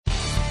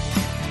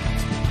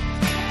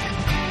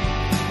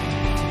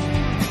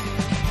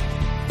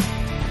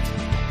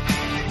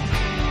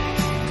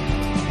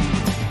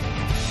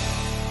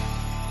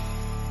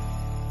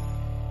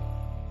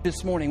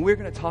this morning, we're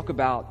going to talk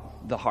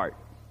about the heart.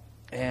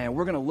 And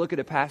we're going to look at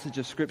a passage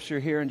of Scripture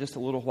here in just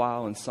a little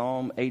while in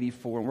Psalm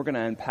 84. And we're going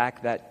to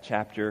unpack that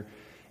chapter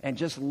and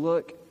just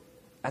look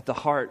at the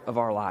heart of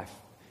our life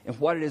and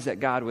what it is that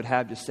God would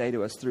have to say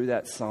to us through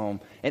that psalm.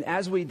 And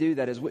as we do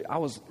that, I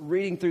was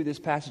reading through this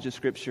passage of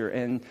Scripture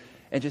and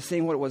just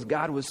seeing what it was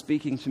God was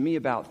speaking to me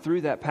about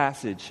through that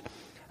passage,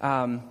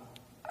 I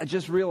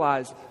just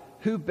realized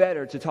who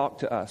better to talk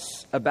to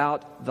us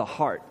about the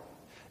heart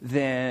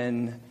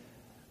than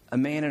a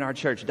man in our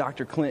church,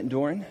 Dr. Clint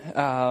Doran,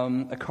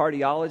 a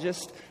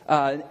cardiologist,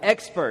 an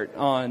expert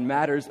on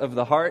matters of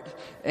the heart.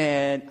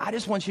 And I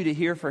just want you to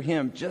hear from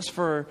him just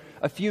for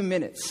a few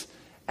minutes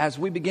as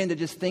we begin to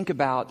just think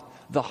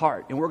about the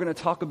heart. And we're going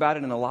to talk about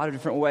it in a lot of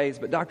different ways.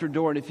 But Dr.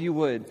 Doran, if you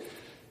would,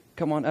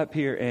 come on up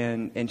here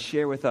and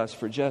share with us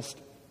for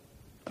just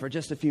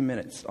a few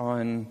minutes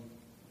on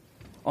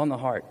the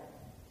heart.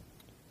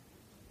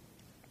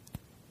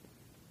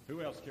 Who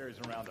else carries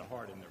around a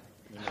heart in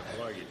their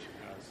luggage?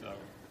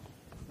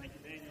 Thank you,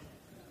 Daniel.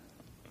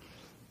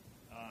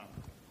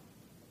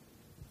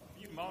 A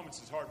few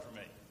moments is hard for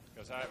me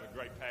because I have a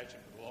great passion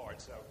for the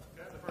Lord. So,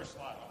 that's the first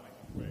slide. I'll make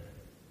it quick.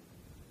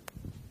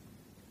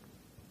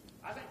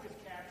 I think this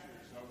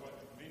captures what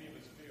many of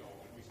us feel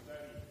when we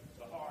study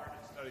the heart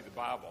and study the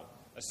Bible.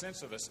 A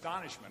sense of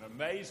astonishment,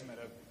 amazement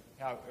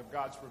of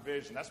God's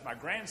provision. That's my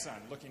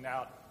grandson looking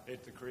out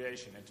at the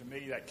creation, and to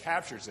me that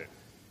captures it.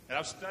 And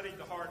I've studied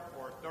the heart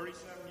for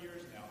 37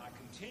 years now, and I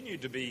continue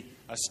to be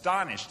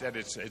astonished at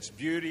its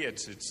beauty,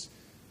 its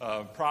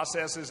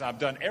processes. I've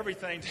done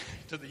everything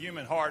to the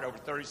human heart over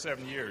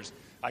 37 years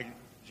as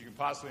you can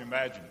possibly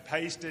imagine.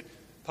 Paced it,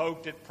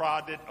 poked it,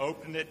 prodded it,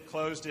 opened it,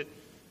 closed it,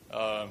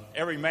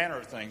 every manner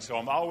of things. So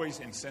I'm always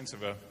in sense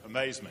of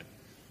amazement.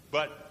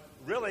 But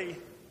really,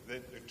 the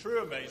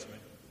true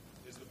amazement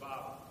is the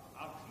Bible.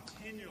 I'll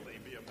continually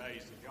be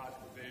amazed at God's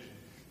provision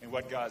and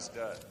what God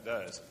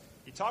does.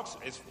 He talks,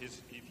 if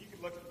you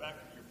could look at the back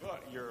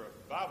of your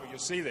Bible, you'll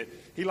see that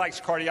he likes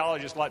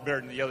cardiologists a lot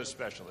better than the other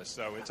specialists.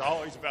 So it's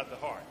always about the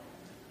heart.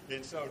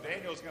 And so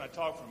Daniel's going to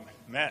talk from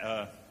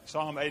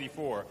Psalm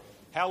 84.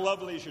 How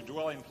lovely is your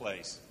dwelling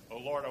place, O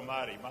Lord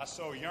Almighty. My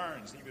soul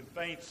yearns, even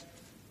faints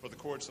for the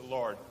courts of the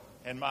Lord.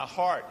 And my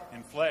heart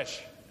and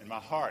flesh, and my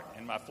heart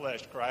and my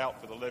flesh cry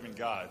out for the living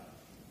God.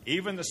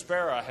 Even the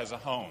sparrow has a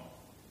home.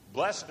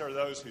 Blessed are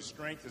those whose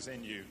strength is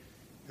in you,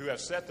 who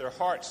have set their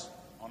hearts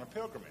on a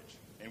pilgrimage.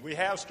 And we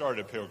have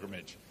started a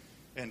pilgrimage.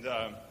 And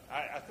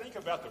I think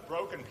about the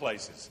broken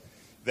places.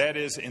 That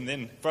is, and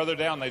then further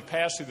down, they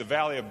pass through the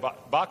valley of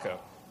Baca,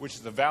 which is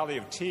the valley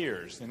of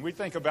tears. And we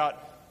think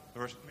about,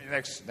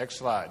 next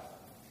slide.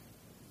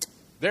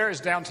 There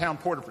is downtown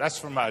Port. That's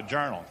from my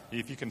journal.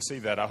 If you can see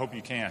that, I hope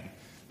you can.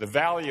 The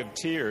valley of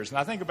tears. And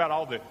I think about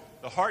all the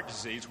heart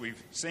disease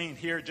we've seen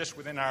here just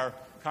within our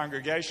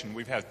congregation.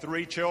 We've had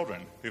 3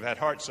 children who've had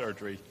heart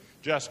surgery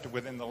just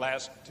within the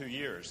last 2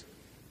 years.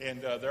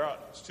 And 2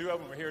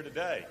 of them are here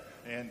today.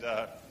 And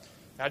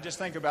I just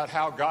think about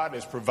how God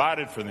has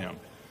provided for them.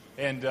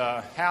 And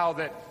how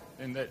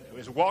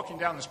as walking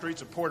down the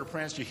streets of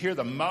Port-au-Prince, you hear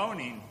the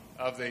moaning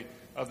of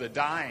the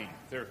dying.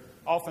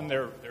 Often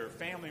their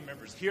family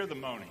members hear the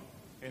moaning.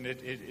 And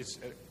it's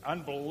an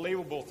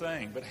unbelievable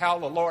thing. But how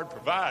the Lord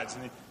provides.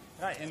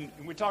 And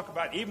we talk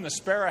about even the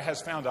sparrow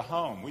has found a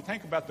home. We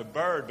think about the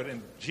bird, but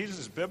in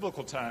Jesus'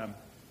 biblical time,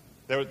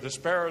 the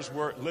sparrows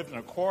lived in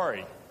a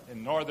quarry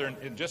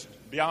just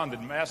beyond the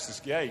Damascus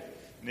Gate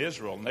in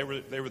Israel, and they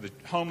were the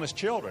homeless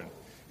children.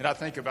 And I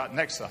think about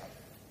next slide,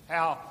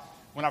 how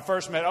when I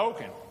first met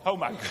Oaken,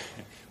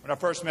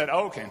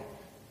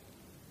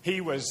 he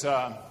was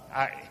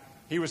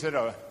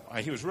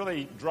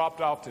really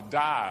dropped off to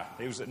die.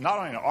 He was not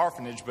only an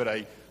orphanage but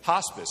a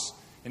hospice,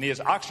 and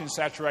his oxygen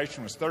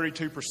saturation was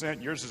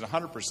 32%. Yours is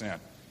 100%.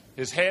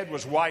 His head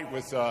was white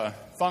with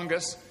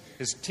fungus.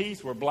 His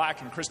teeth were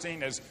black, and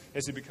Christine, as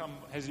he become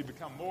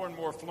more and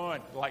more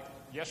fluent, like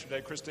yesterday,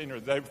 Christine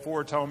or the day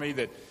before told me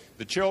that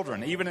the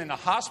children, even in a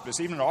hospice,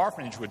 even in an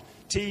orphanage, would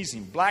tease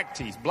him, black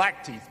teeth,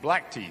 black teeth,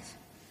 black teeth.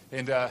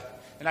 And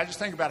I just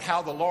think about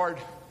how the Lord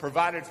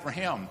provided for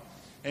him.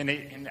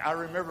 And I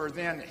remember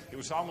then, it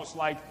was almost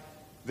like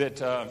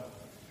that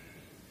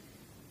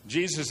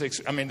Jesus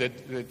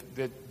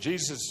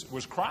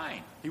was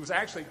crying. He was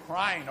actually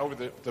crying over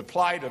the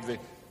plight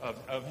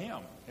of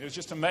him. It was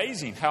just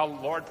amazing how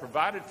the Lord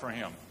provided for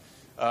him.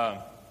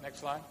 Next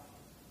slide.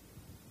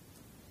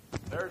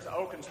 There's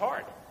Oaken's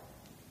heart.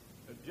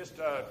 Just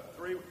over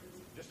 3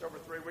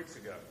 weeks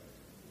ago.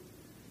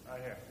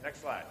 Right here.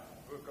 Next slide.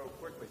 We'll go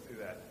quickly through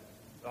that.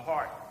 The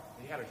heart.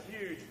 He had a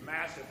huge,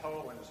 massive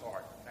hole in his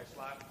heart. Next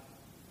slide.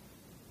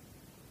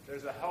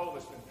 There's a hole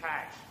that's been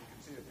patched. You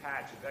can see the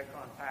patch, a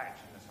Dacron patch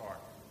in his heart.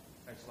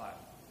 Next slide.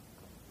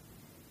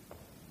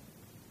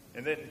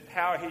 And then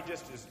how he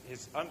just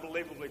is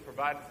unbelievably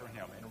provided for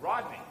him. And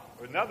Rodney,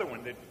 another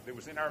one that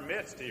was in our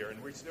midst here,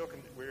 and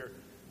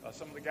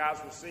some of the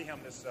guys will see him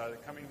this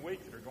coming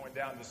week that are going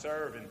down to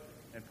serve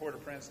in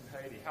Port-au-Prince and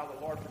Haiti. How the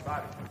Lord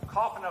provided,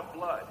 coughing up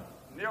blood,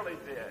 nearly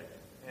dead,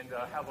 and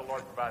how the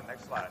Lord provided.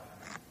 Next slide.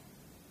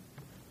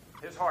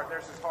 His heart,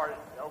 there's his heart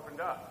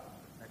opened up.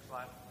 Next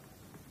slide.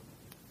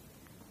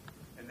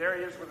 And there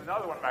he is with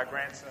another one of my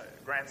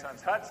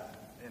grandsons, Hudson,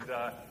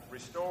 and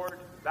restored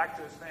back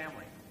to his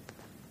family.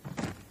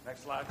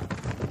 Next slide.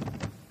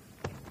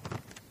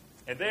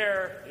 And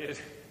there is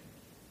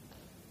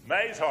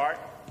May's heart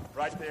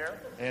right there.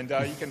 And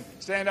you can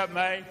stand up,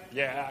 May.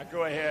 Yeah,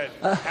 go ahead.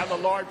 How the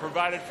Lord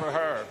provided for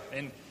her.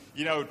 And,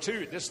 you know,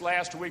 this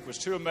last week was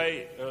 2 of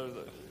May,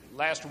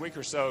 last week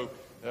or so.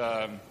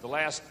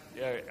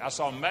 I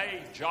saw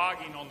May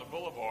jogging on the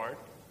boulevard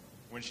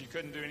when she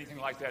couldn't do anything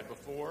like that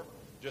before.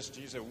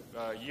 She's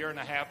a year and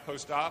a half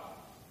post-op.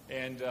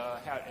 And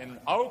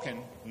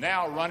Oaken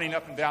now running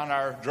up and down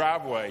our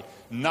driveway,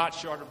 not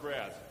short of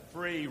breath,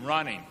 free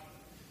running.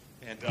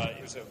 And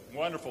it was a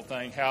wonderful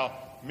thing how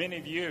many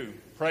of you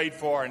prayed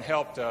for and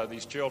helped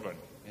these children.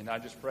 And I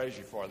just praise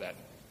you for that.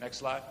 Next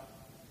slide.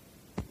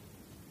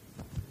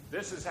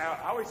 This is how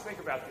I always think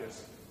about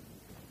this.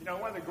 You know,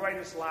 one of the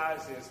greatest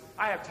lies is,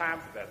 I have time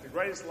for that. The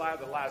greatest lie,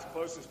 the lie is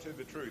closest to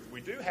the truth.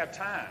 We do have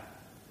time,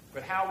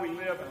 but how we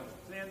live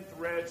in thin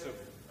threads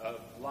of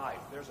life.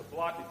 There's a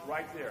blockage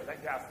right there.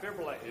 That guy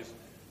fibrillated, his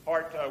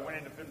heart went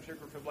into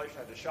ventricular fibrillation,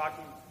 had to shock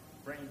him,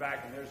 bring him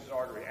back, and there's his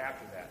artery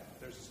after that.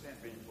 There's a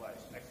stent being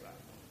placed. Next slide.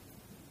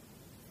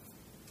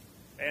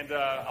 And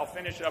I'll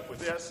finish up with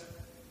this.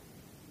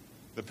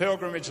 The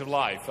pilgrimage of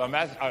life. I'm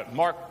at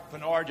Mark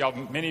Bernard.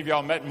 Many of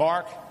y'all met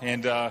Mark,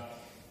 and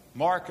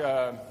Mark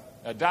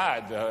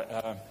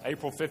died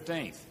April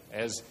 15th.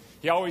 As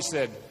he always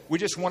said, we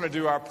just want to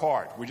do our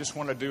part. We just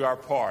want to do our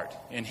part.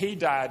 And he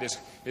died.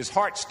 His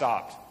heart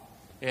stopped,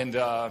 and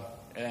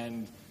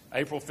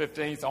April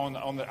 15th on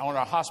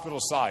our hospital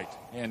site.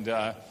 And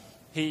I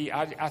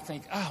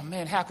think, oh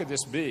man, how could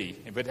this be?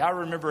 But I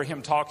remember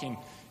him talking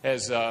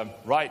as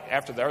right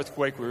after the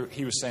earthquake,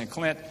 he was saying,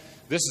 Clint,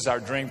 this is our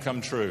dream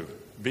come true.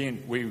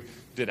 We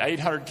did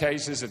 800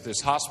 cases at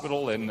this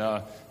hospital in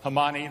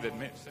Hamani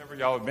that several of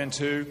y'all have been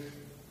to,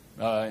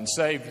 and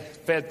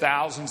fed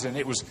thousands, and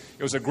it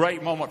was a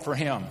great moment for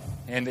him.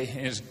 And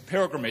his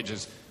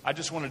pilgrimages, I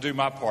just want to do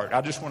my part. I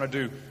just want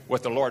to do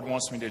what the Lord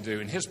wants me to do.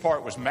 And his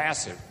part was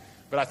massive.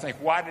 But I think,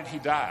 why did he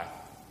die?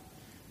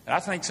 And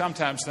I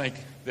sometimes think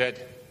that,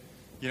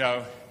 you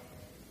know,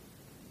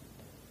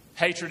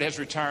 hatred has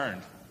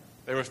returned.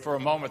 There was, for a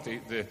moment,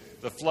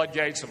 the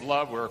floodgates of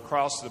love were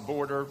across the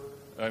border,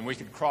 and we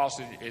could cross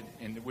it,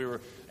 and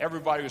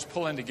everybody was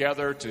pulling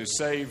together to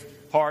save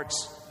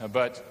hearts,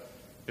 but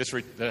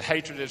the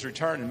hatred has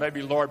returned, and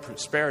maybe Lord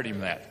spared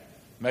him that.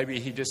 Maybe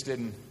he just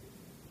didn't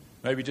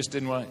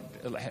want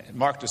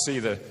Mark to see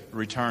the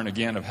return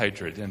again of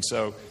hatred. And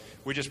so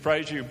we just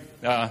praise you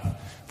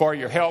for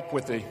your help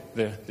with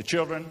the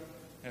children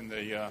and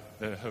that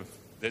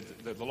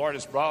the Lord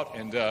has brought,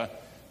 and the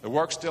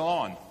work's still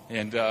on.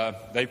 And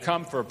they've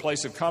come for a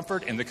place of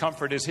comfort, and the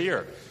comfort is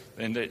here.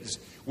 And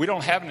we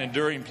don't have an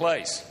enduring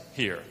place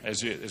here,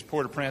 as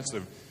Port-au-Prince,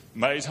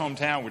 May's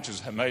hometown, which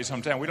is May's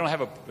hometown. We don't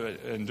have an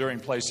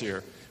enduring place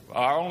here.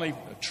 Our only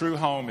true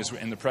home is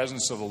in the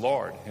presence of the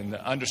Lord and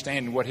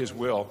understanding what His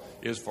will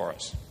is for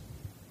us.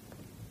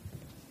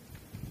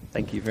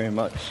 Thank you very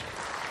much.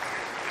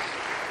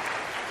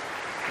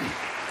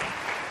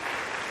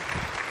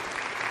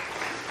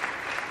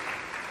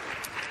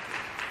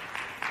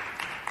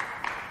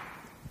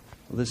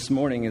 Well, this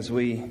morning, as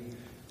we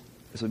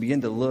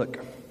begin to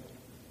look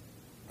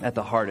at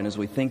the heart and as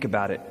we think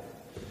about it,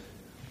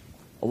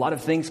 a lot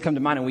of things come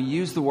to mind, and we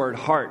use the word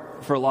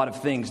heart for a lot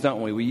of things,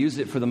 don't we? We use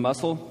it for the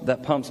muscle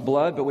that pumps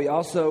blood, but we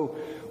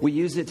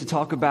use it to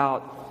talk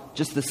about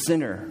just the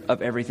center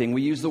of everything.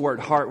 We use the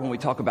word heart when we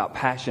talk about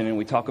passion and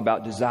we talk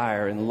about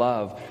desire and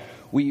love.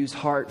 We use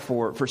heart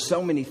for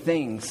so many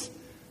things,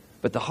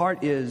 but the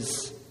heart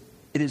is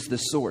the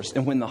source.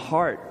 And when the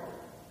heart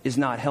is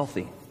not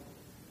healthy,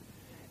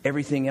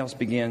 everything else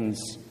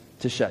begins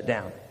to shut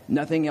down.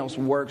 Nothing else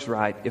works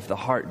right if the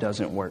heart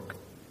doesn't work.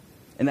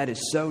 And that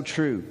is so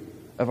true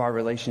of our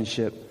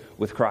relationship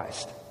with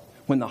Christ.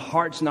 When the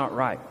heart's not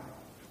right,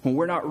 when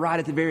we're not right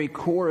at the very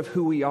core of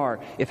who we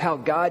are, if how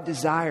God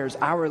desires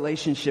our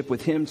relationship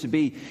with Him to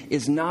be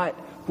is not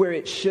where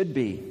it should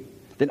be,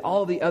 then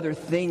all the other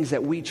things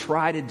that we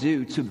try to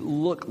do to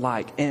look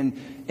like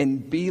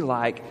and be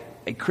like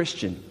a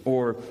Christian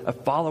or a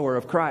follower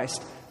of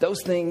Christ,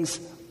 those things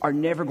are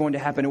never going to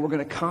happen, and we're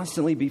going to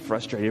constantly be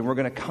frustrated, and we're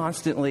going to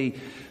constantly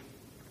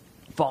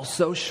fall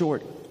so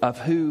short of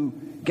who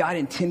God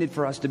intended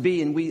for us to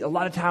be. And a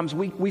lot of times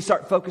we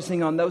start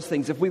focusing on those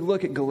things. If we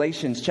look at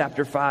Galatians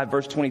chapter 5,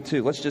 verse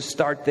 22, let's just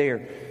start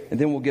there, and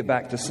then we'll get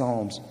back to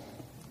Psalms.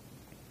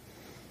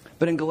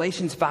 But in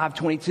Galatians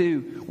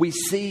 5:22, we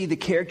see the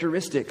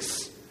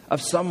characteristics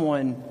of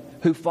someone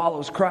who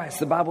follows Christ.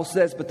 The Bible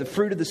says, but the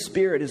fruit of the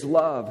Spirit is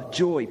love,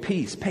 joy,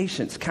 peace,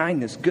 patience,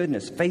 kindness,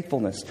 goodness,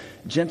 faithfulness,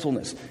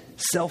 gentleness,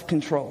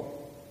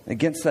 self-control.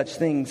 Against such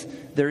things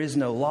there is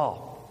no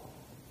law.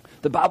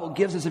 The Bible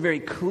gives us a very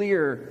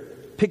clear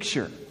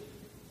picture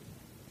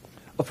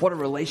of what a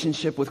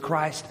relationship with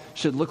Christ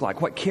should look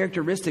like, what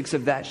characteristics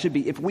of that should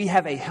be. If we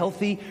have a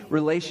healthy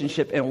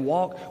relationship and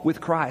walk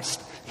with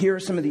Christ, here are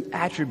some of the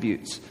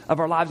attributes of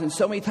our lives. And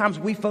so many times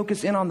we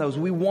focus in on those.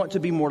 We want to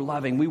be more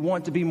loving. We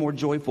want to be more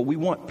joyful. We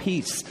want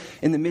peace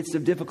in the midst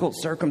of difficult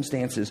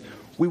circumstances.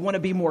 We want to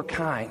be more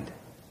kind.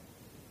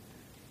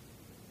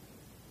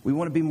 We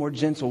want to be more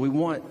gentle. We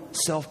want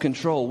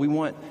self-control. We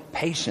want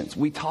patience.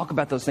 We talk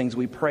about those things.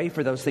 We pray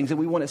for those things. And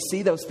we want to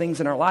see those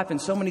things in our life.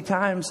 And so many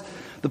times,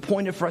 the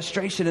point of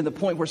frustration and the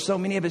point where so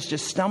many of us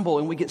just stumble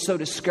and we get so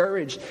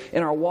discouraged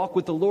in our walk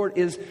with the Lord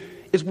is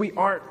we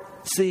aren't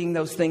seeing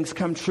those things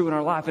come true in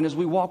our life. And as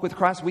we walk with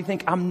Christ, we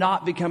think, I'm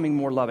not becoming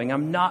more loving.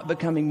 I'm not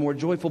becoming more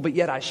joyful, but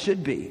yet I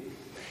should be.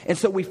 And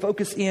so we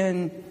focus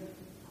in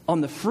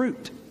on the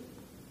fruit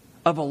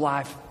of a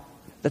life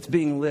that's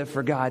being lived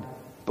for God.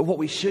 But what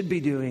we should be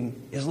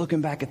doing is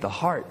looking back at the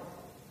heart.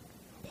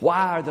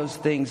 Why are those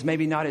things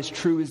maybe not as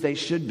true as they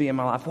should be in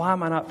my life? Why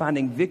am I not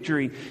finding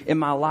victory in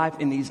my life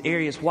in these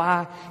areas?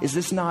 Why is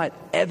this not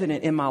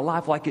evident in my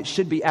life like it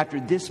should be after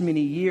this many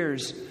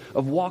years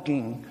of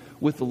walking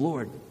with the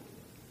Lord?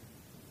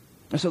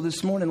 And so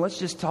this morning, let's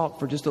just talk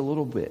for just a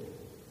little bit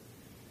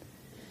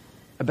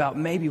about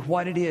maybe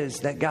what it is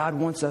that God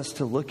wants us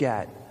to look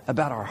at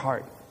about our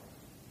heart.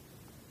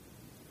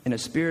 In a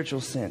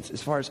spiritual sense,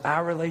 as far as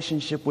our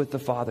relationship with the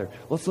Father,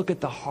 let's look at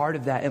the heart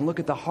of that and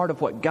look at the heart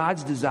of what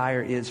God's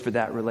desire is for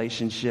that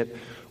relationship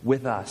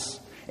with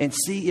us. And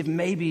see if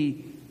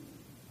maybe,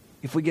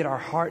 if we get our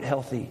heart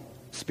healthy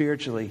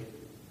spiritually,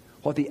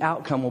 what the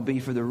outcome will be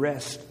for the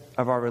rest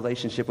of our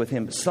relationship with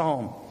Him.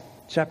 Psalm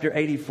chapter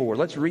 84.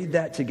 Let's read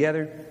that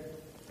together.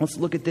 Let's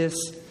look at this.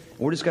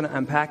 We're just going to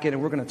unpack it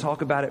and we're going to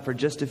talk about it for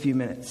just a few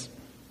minutes.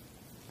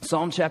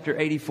 Psalm chapter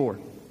 84,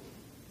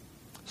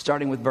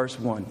 starting with verse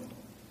 1.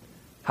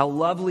 How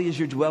lovely is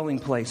your dwelling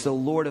place, O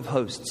Lord of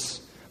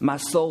hosts. My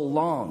soul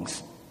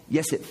longs,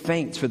 yes, it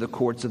faints for the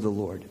courts of the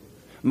Lord.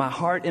 My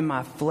heart and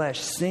my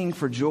flesh sing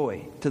for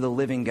joy to the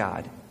living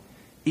God.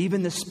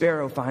 Even the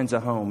sparrow finds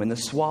a home, and the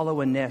swallow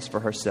a nest for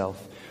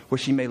herself, where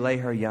she may lay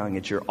her young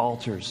at your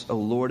altars, O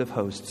Lord of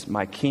hosts,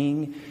 my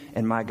King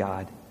and my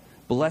God.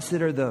 Blessed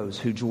are those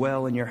who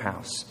dwell in your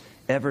house,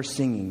 ever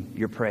singing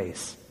your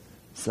praise.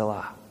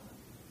 Selah.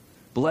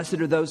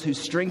 Blessed are those whose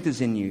strength is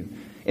in you,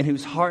 and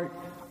whose heart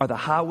are the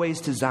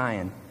highways to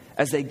Zion.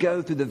 As they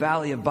go through the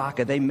valley of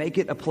Baca, they make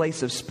it a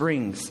place of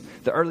springs.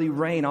 The early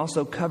rain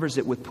also covers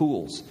it with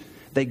pools.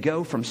 They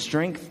go from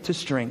strength to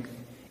strength.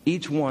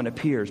 Each one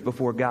appears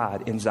before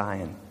God in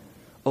Zion.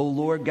 O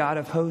Lord God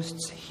of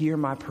hosts, hear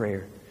my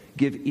prayer.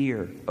 Give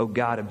ear, O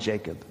God of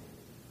Jacob.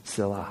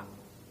 Selah.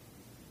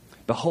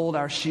 Behold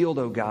our shield,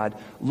 O God.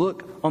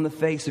 Look on the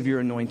face of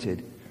your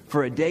anointed.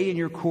 For a day in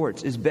your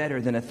courts is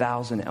better than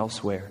 1,000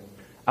 elsewhere.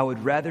 I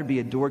would rather be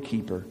a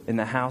doorkeeper in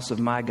the house of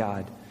my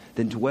God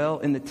than dwell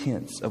in the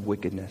tents of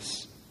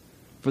wickedness.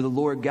 For the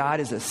Lord God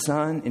is a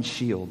sun and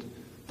shield.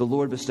 The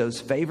Lord bestows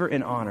favor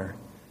and honor.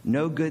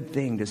 No good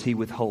thing does He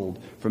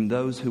withhold from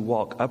those who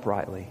walk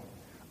uprightly.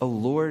 O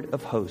Lord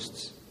of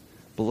hosts,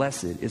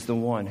 blessed is the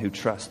one who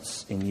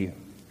trusts in you.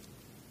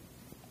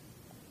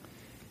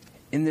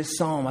 In this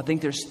psalm, I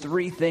think there's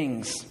three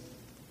things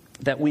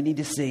that we need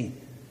to see.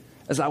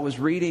 As I was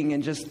reading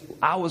and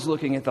I was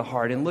looking at the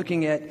heart and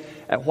looking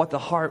at what the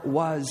heart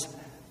was.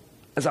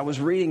 As I was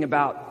reading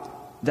about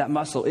that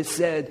muscle, it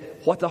said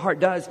what the heart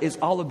does is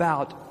all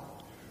about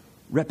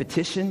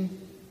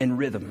repetition and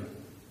rhythm.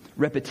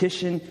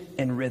 Repetition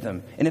and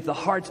rhythm. And if the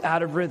heart's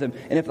out of rhythm,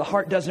 and if the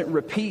heart doesn't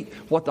repeat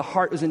what the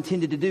heart was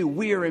intended to do,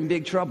 we are in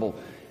big trouble.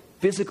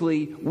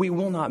 Physically, we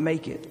will not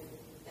make it.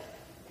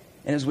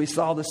 And as we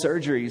saw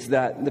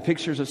the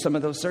pictures of some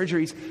of those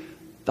surgeries,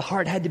 the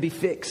heart had to be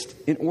fixed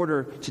in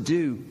order to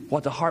do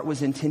what the heart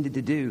was intended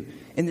to do.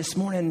 And this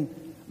morning,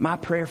 my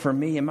prayer for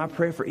me and my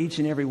prayer for each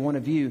and every one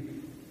of you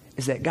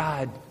is that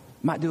God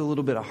might do a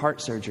little bit of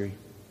heart surgery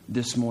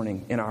this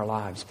morning in our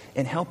lives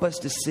and help us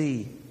to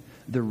see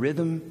the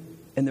rhythm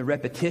and the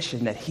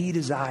repetition that He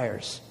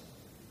desires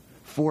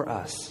for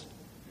us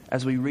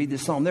as we read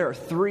this psalm. There are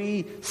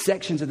 3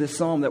 sections of this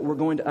psalm that we're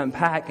going to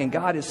unpack, and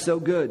God is so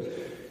good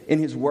in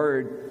His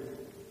Word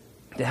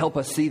to help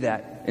us see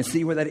that and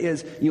see where that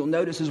is. You'll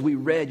notice as we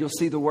read, you'll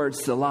see the word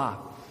Selah.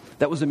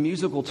 That was a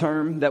musical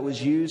term that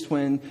was used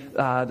when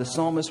the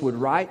psalmist would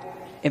write.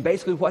 And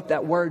basically what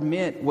that word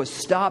meant was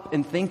stop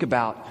and think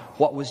about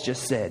what was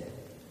just said.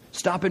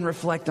 Stop and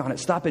reflect on it.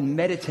 Stop and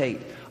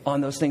meditate on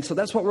those things. So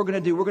that's what we're going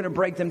to do. We're going to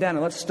break them down.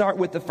 And let's start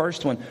with the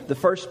first one. The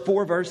first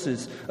 4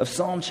 verses of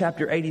Psalm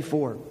chapter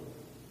 84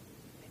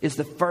 is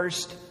the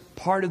first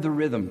part of the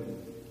rhythm,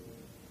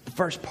 the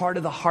first part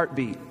of the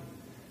heartbeat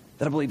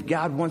that I believe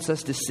God wants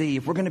us to see.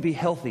 If we're going to be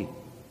healthy,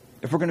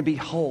 if we're going to be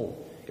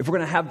whole, if we're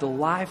going to have the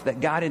life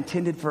that God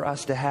intended for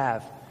us to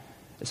have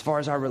as far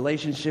as our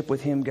relationship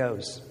with Him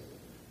goes.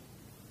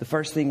 The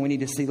first thing we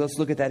need to see, let's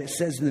look at that. It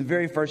says in the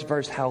very first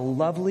verse, how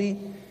lovely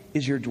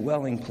is your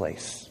dwelling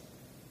place.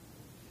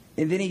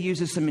 And then he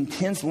uses some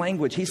intense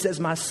language. He says,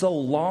 my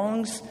soul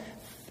longs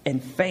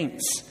and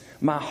faints.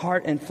 My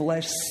heart and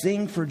flesh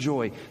sing for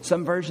joy.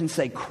 Some versions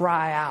say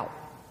cry out.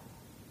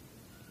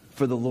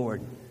 for the Lord.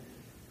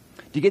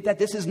 Do you get that?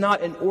 This is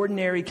not an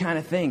ordinary kind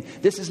of thing.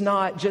 This is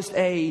not just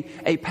a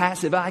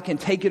passive, I can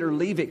take it or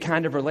leave it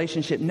kind of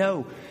relationship.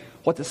 No,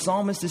 what the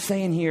psalmist is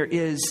saying here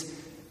is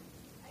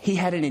he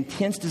had an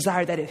intense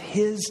desire that if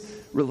his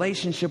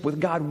relationship with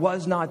God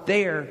was not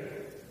there,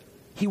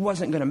 he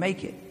wasn't going to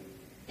make it.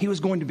 He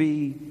was going to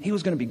be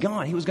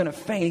gone. He was going to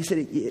faint. He said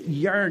it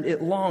yearned,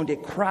 it longed,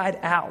 it cried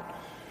out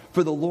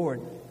for the Lord.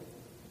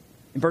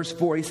 In verse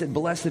 4, he said,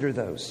 "Blessed are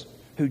those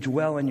who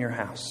dwell in your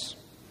house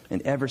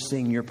and ever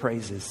sing your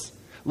praises."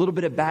 A little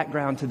bit of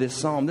background to this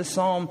psalm. This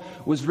psalm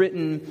was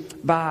written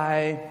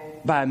by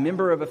a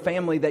member of a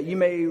family that you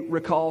may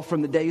recall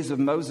from the days of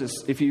Moses.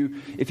 If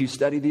you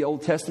study the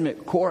Old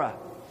Testament, Korah,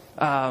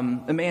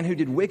 a man who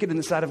did wicked in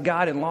the sight of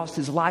God and lost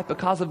his life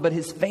because of it, but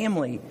his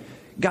family,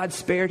 God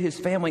spared his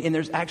family, and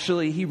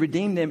he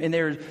redeemed them, and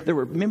there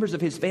were members of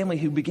his family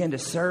who began to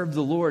serve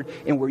the Lord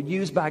and were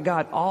used by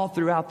God all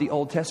throughout the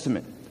Old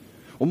Testament.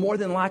 Well, more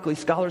than likely,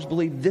 scholars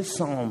believe this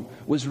psalm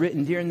was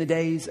written during the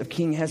days of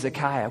King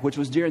Hezekiah, which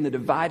was during the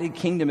divided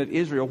kingdom of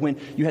Israel, when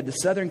you had the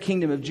southern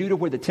kingdom of Judah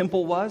where the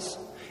temple was,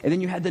 and then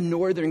you had the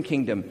northern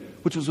kingdom,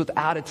 which was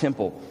without a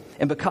temple.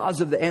 And because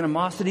of the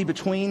animosity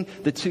between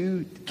the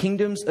two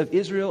kingdoms of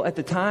Israel at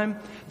the time,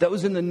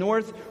 those in the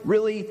north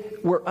really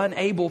were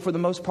unable, for the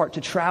most part,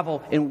 to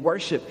travel and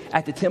worship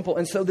at the temple.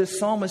 And so this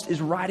psalmist is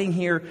writing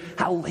here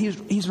how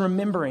he's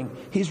remembering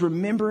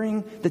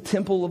the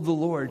temple of the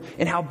Lord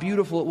and how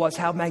beautiful it was,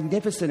 how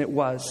magnificent it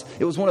was.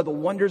 It was one of the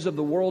wonders of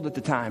the world at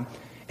the time.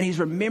 And he's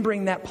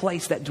remembering that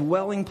place, that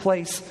dwelling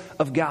place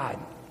of God.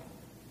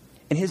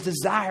 And his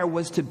desire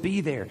was to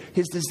be there.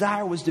 His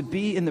desire was to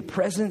be in the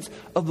presence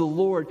of the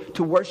Lord,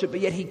 to worship,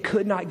 but yet he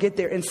could not get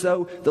there. And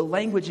so the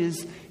language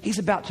is, he's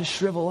about to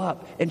shrivel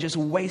up and just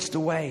waste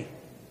away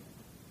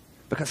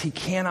because he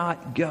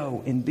cannot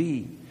go and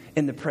be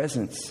in the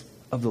presence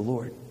of the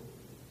Lord.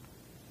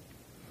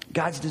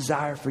 God's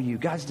desire for you,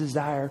 God's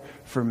desire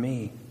for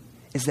me,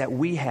 is that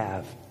we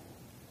have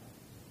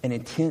an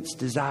intense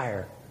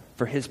desire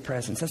for his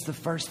presence. That's the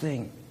first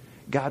thing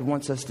God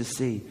wants us to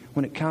see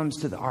when it comes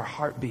to our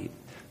heartbeat.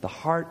 The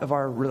heart of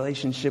our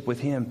relationship with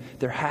him,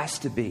 there has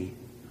to be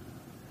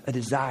a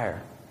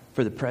desire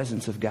for the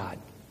presence of God.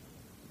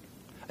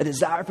 A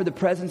desire for the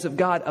presence of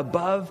God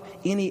above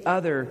any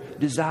other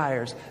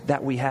desires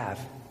that we have.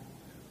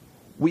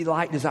 We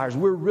like desires.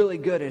 We're really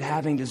good at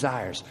having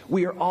desires.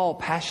 We are all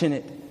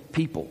passionate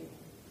people.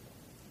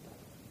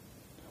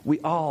 We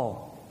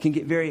all can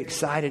get very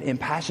excited and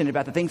passionate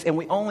about the things, and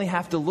we only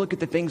have to look at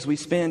the things we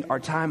spend our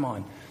time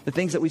on, the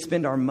things that we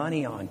spend our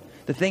money on,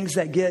 the things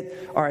that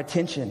get our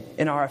attention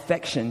and our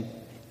affection.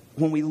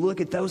 When we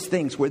look at those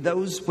things, where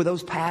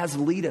those paths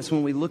lead us,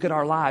 when we look at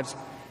our lives,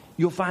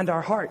 you'll find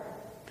our heart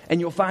and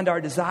you'll find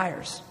our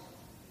desires.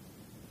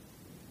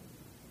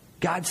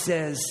 God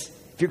says,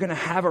 if you're going to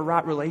have a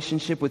right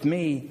relationship with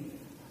me,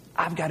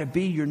 I've got to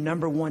be your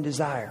number one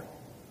desire.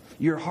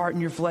 Your heart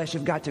and your flesh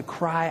have got to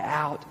cry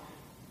out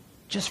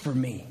just for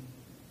me.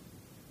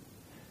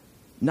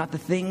 Not the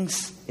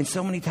things, and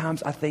so many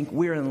times I think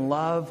we're in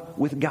love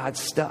with God's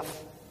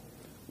stuff.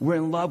 We're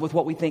in love with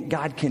what we think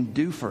God can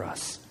do for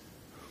us.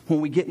 When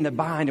we get in a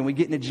bind and we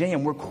get in a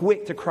jam, we're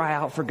quick to cry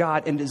out for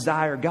God and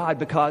desire God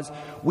because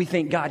we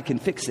think God can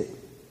fix it.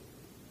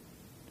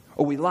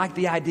 Or we like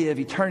the idea of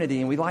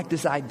eternity, and we like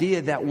this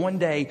idea that one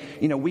day,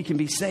 we can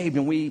be saved,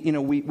 and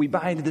we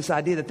buy into this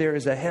idea that there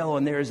is a hell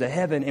and there is a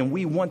heaven, and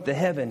we want the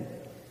heaven.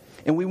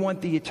 And we want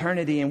the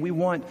eternity, and we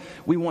want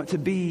to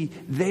be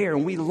there,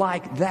 and we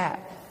like that.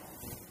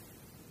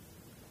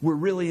 We're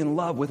really in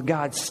love with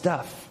God's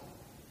stuff.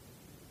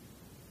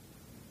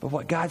 But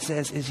what God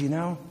says is,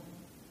 I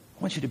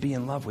want you to be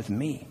in love with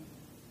me.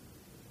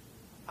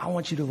 I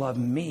want you to love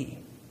me,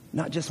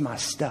 not just my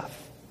stuff.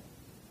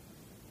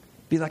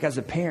 Be like as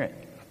a parent.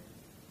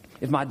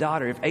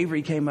 If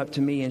Avery came up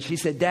to me and she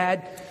said,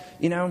 "Dad,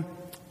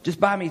 just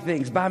buy me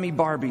things, buy me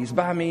Barbies,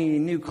 buy me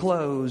new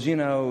clothes,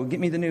 get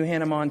me the new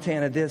Hannah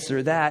Montana this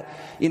or that,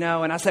 and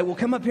I say, well,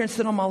 come up here and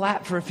sit on my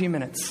lap for a few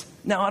minutes.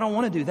 No, I don't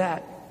want to do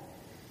that.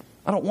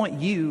 I don't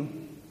want you.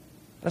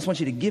 I just want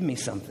you to give me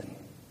something.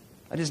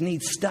 I just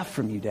need stuff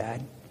from you,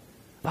 Dad."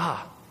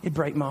 It'd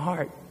break my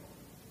heart.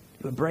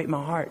 It would break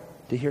my heart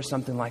to hear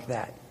something like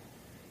that.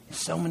 And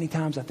so many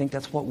times I think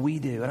that's what we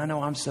do. And I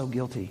know I'm so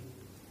guilty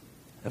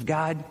of,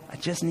 God, I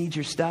just need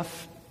your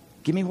stuff.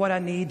 Give me what I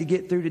need to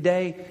get through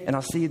today, and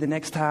I'll see you the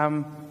next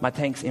time my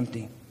tank's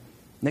empty.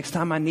 Next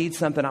time I need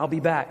something, I'll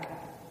be back.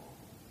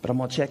 But I'm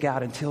going to check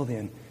out until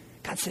then.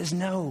 God says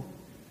no.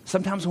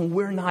 Sometimes when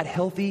we're not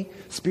healthy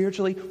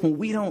spiritually, when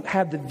we don't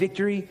have the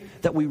victory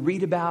that we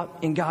read about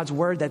in God's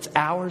word that's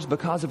ours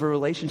because of a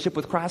relationship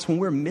with Christ, when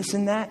we're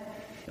missing that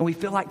and we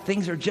feel like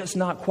things are just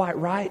not quite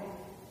right,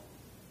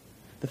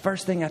 the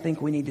first thing I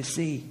think we need to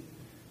see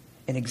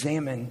and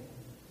examine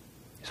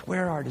is,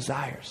 where are our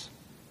desires?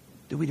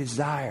 Do we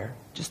desire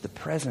just the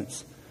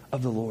presence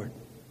of the Lord?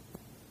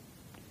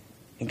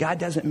 And God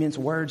doesn't mince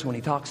words when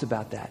he talks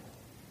about that.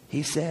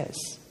 He says,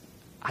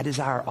 I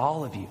desire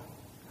all of you.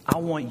 I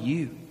want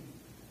you.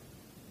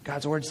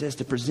 God's word says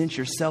to present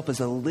yourself as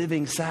a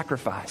living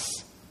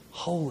sacrifice,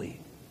 holy,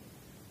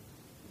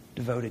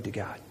 devoted to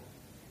God.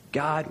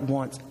 God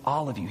wants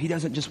all of you. He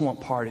doesn't just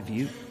want part of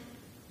you.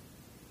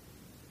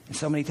 And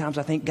so many times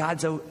I think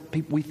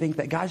we think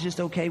that God's just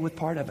okay with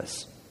part of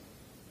us.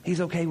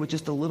 He's okay with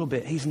just a little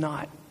bit. He's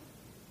not.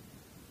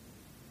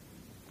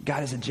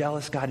 God is a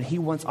jealous God, and he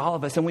wants all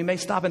of us. And we may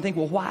stop and think,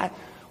 well, why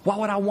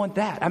would I want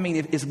that? I mean,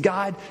 is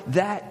God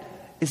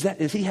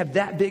does he have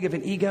that big of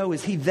an ego?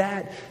 Is he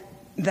that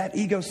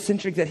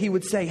egocentric that he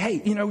would say,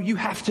 hey, you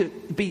have to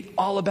be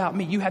all about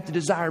me. You have to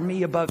desire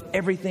me above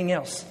everything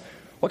else.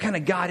 What kind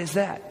of God is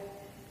that?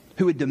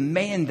 Who would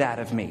demand that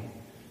of me?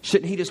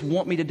 Shouldn't he just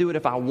want me to do it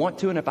if I want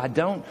to, and if I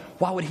don't?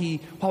 Why would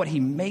he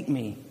make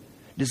me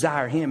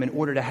desire him in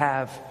order to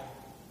have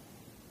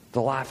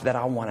the life that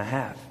I want to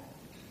have?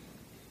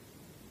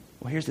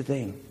 Well, here's the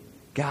thing.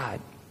 God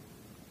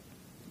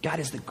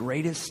is the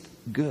greatest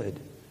good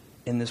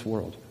in this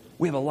world.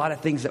 We have a lot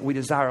of things that we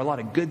desire, a lot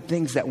of good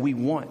things that we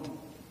want.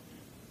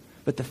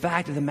 But the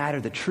fact of the matter,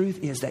 the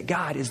truth is that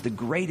God is the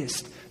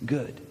greatest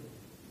good.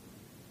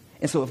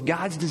 And so if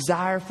God's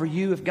desire for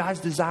you, if God's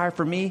desire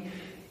for me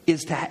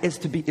is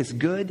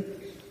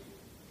good,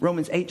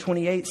 Romans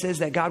 8:28 says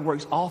that God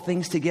works all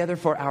things together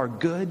for our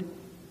good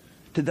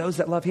to those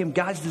that love him.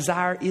 God's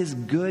desire is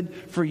good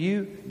for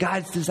you.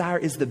 God's desire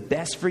is the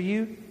best for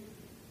you.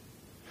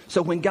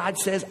 So when God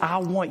says, I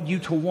want you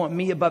to want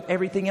me above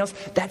everything else,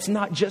 that's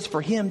not just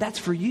for him, that's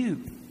for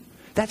you.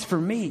 That's for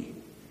me.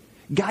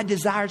 God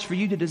desires for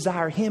you to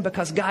desire him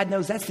because God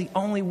knows that's the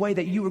only way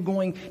that you are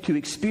going to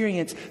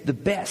experience the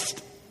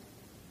best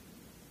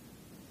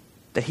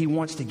that he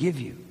wants to give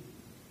you.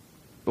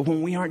 But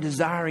when we aren't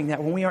desiring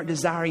that, when we aren't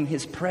desiring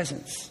his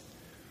presence,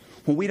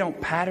 when we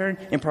don't pattern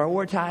and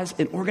prioritize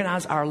and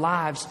organize our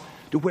lives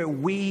to where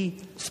we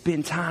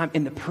spend time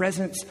in the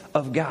presence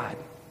of God,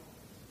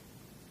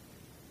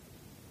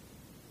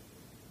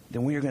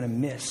 then we are going to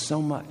miss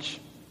so much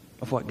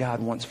of what God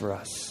wants for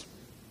us.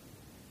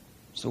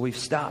 So we've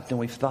stopped and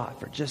we've thought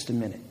for just a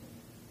minute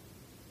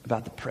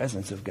about the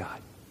presence of God.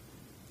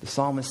 The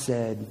psalmist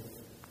said,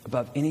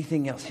 above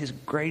anything else, his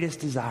greatest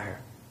desire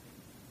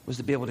was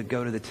to be able to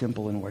go to the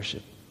temple and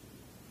worship.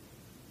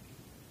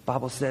 The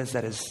Bible says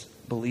that as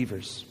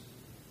believers,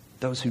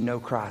 those who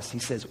know Christ, he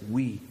says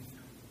we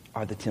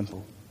are the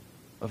temple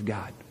of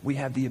God. We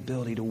have the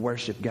ability to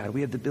worship God.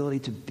 We have the ability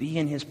to be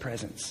in his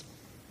presence.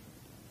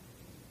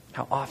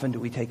 How often do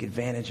we take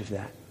advantage of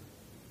that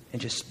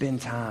and just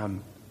spend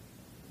time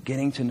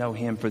getting to know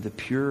him for the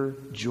pure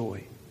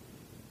joy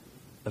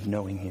of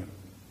knowing him?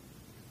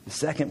 The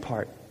second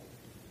part,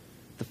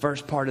 the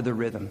first part of the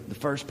rhythm, the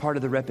first part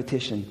of the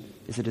repetition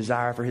is a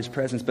desire for his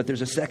presence. But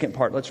there's a second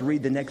part. Let's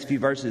read the next few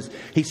verses.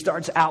 He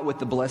starts out with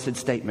the blessed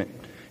statement.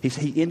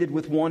 He ended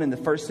with one in the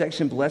first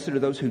section. Blessed are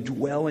those who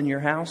dwell in your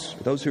house,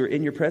 those who are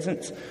in your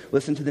presence.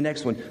 Listen to the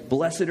next one.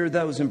 Blessed are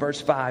those, in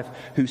verse 5,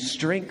 whose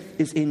strength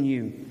is in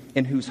you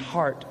and whose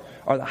heart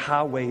are the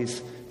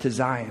highways to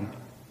Zion.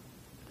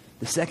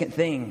 The second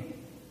thing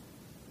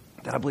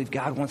that I believe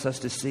God wants us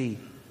to see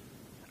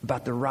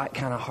about the right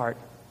kind of heart,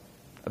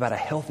 about a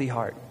healthy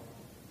heart,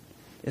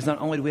 is not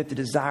only do we have to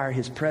desire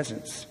his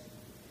presence,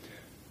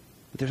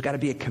 but there's got to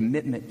be a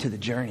commitment to the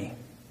journey.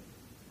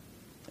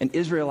 An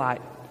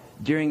Israelite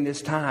during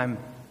this time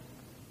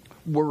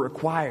were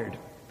required.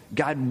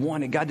 God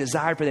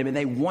desired for them, and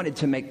they wanted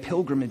to make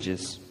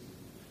pilgrimages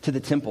to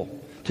the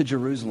temple, to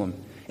Jerusalem.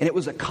 And it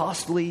was a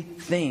costly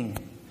thing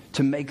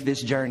to make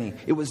this journey.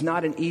 It was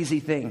not an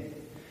easy thing.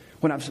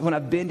 When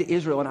I've been to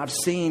Israel and I've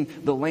seen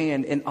the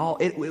land and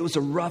it was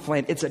a rough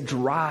land. It's a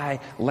dry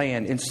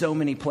land in so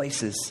many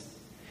places.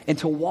 And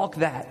to walk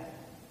that,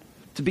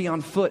 to be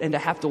on foot and to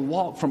have to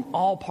walk from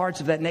all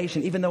parts of that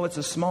nation, even though it's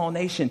a small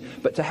nation,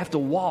 but to have to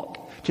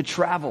walk, to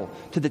travel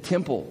to the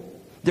temple,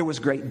 there was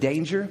great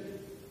danger.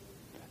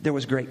 There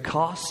was great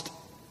cost.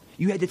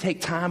 You had to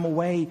take time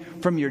away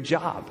from your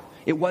job.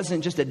 It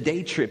wasn't just a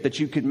day trip that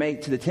you could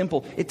make to the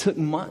temple. It took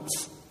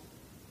months.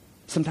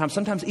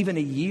 Sometimes even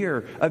a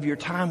year of your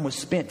time was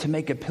spent to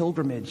make a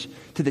pilgrimage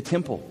to the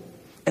temple.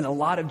 And a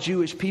lot of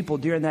Jewish people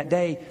during that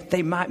day,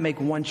 they might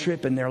make one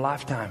trip in their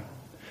lifetime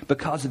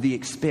because of the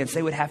expense.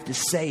 They would have to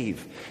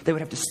save. They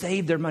would have to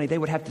save their money. They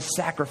would have to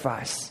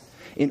sacrifice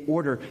in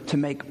order to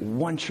make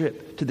one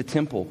trip to the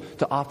temple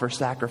to offer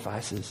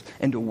sacrifices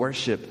and to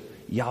worship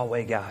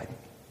Yahweh God.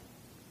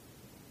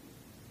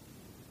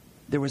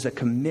 There was a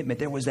commitment.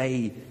 There was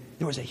a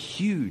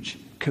huge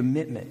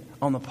commitment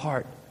on the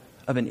part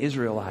of an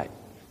Israelite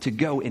to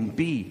go and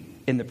be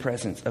in the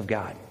presence of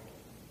God.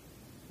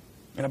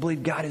 And I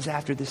believe God is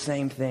after the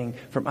same thing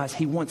from us.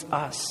 He wants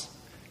us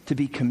to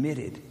be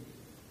committed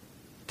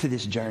to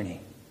this journey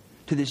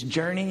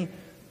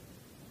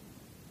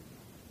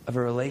of a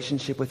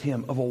relationship with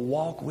him, of a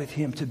walk with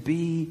him, to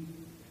be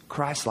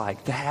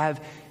Christ-like,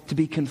 to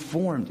be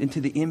conformed into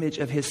the image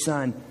of his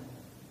son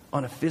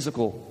on a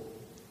physical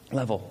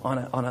level, on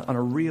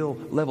a real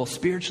level.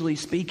 Spiritually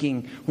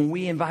speaking, when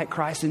we invite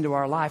Christ into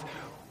our life,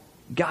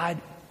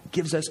 God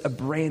gives us a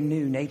brand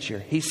new nature.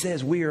 He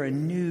says we are a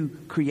new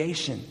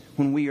creation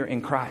when we are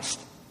in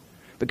Christ.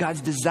 But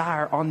God's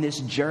desire on this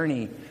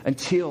journey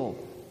until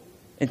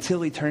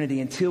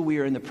eternity, until we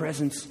are in the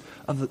presence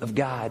of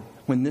God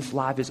when this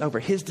life is over.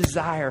 His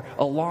desire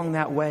along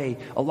that way,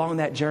 along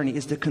that journey,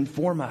 is to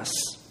conform us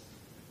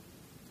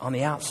on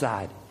the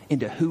outside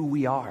into who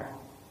we are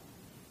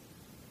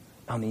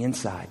on the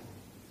inside.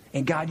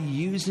 And God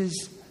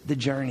uses the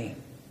journey.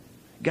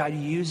 God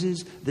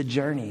uses the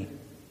journey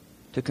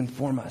to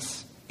conform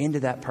us into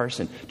that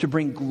person, to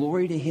bring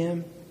glory to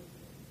Him,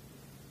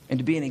 and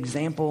to be an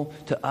example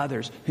to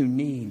others who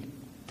need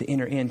to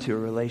enter into a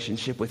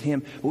relationship with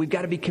Him. But we've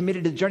got to be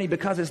committed to the journey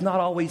because it's not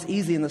always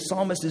easy. And the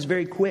psalmist is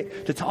very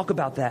quick to talk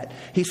about that.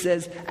 He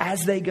says,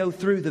 as they go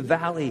through the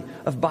valley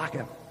of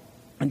Baca,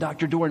 and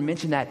Dr. Doran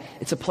mentioned that,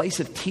 it's a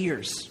place of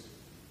tears.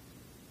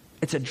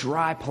 It's a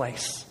dry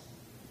place.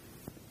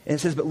 And it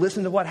says, but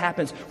listen to what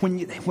happens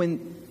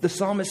when the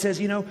psalmist says,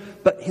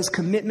 but his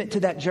commitment to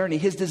that journey,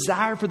 his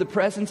desire for the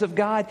presence of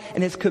God,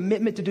 and his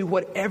commitment to do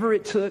whatever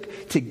it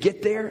took to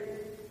get there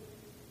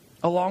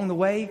along the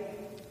way.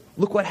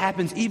 Look what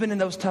happens even in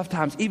those tough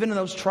times, even in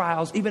those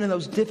trials, even in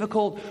those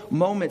difficult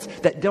moments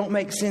that don't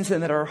make sense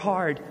and that are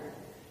hard.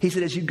 He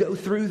said, as you go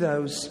through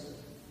those,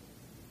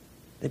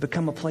 they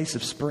become a place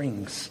of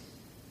springs.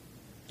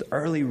 The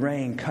early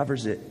rain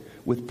covers it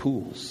with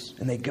pools,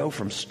 and they go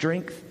from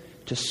strength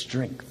to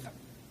strength.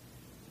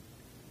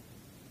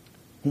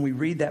 When we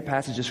read that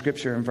passage of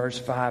Scripture in verse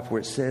 5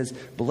 where it says,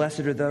 blessed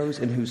are those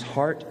in whose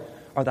heart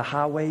are the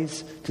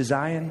highways to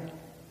Zion,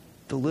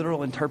 the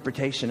literal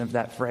interpretation of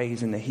that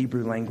phrase in the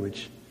Hebrew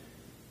language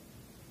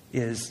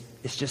is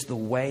it's just the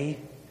way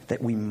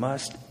that we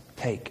must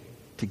take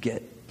to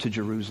get to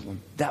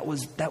Jerusalem. That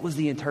was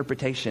the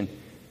interpretation.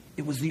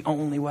 It was the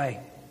only way.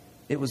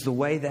 It was the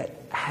way that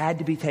had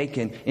to be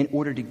taken in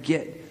order to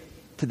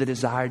get to the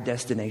desired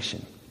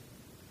destination.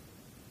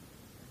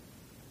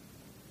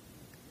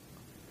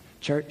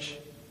 Church,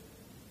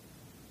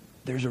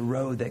 there's a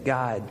road that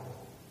God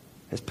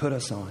has put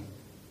us on.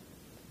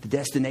 The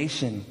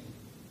destination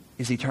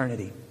is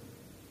eternity.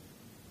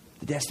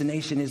 The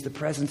destination is the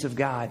presence of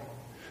God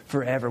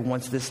forever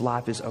once this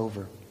life is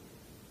over.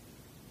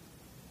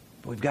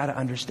 But we've got to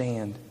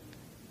understand,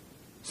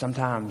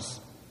 sometimes,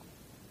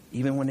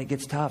 even when it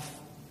gets tough,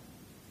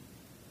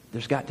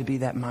 there's got to be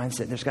that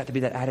mindset. There's got to be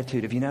that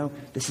attitude of,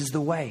 this is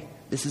the way.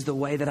 This is the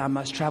way that I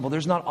must travel.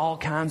 There's not all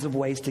kinds of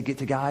ways to get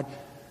to God.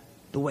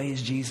 The way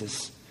is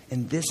Jesus.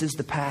 And this is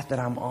the path that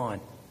I'm on.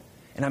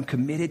 And I'm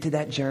committed to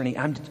that journey.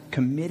 I'm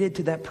committed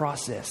to that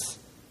process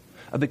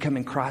of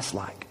becoming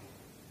Christ-like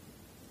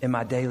in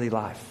my daily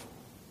life.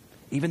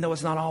 Even though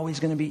it's not always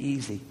going to be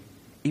easy.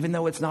 Even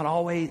though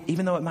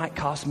it might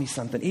cost me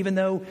something. Even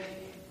though,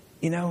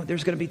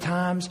 there's going to be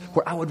times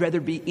where I would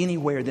rather be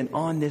anywhere than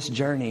on this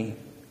journey.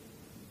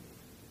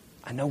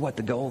 I know what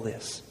the goal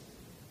is.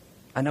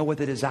 I know what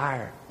the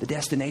desire, the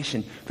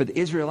destination. For the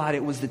Israelite,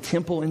 it was the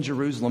temple in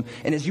Jerusalem.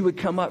 And as you would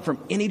come up from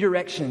any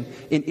direction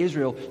in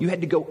Israel, you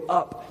had to go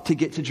up to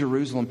get to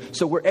Jerusalem.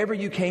 So wherever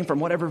you came from,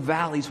 whatever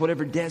valleys,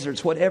 whatever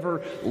deserts,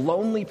 whatever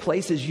lonely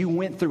places you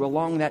went through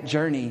along that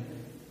journey,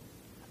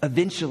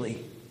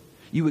 eventually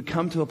you would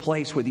come to a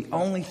place where the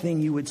only thing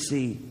you would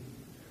see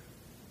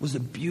was a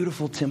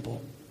beautiful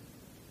temple.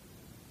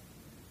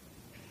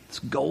 This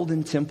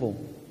golden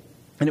temple.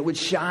 And it would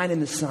shine in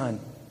the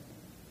sun.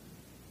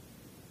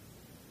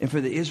 And for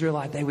the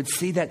Israelite, they would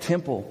see that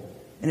temple.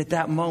 And at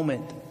that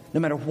moment, no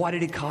matter what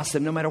it had cost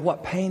them, no matter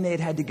what pain they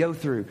had to go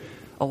through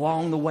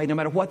along the way, no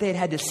matter what they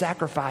had to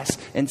sacrifice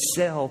and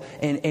sell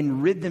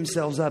and rid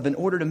themselves of in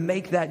order to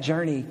make that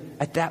journey,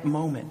 at that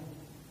moment,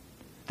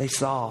 they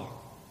saw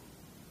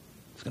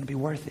it's going to be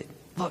worth it.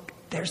 Look,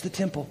 there's the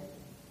temple.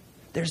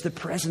 There's the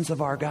presence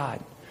of our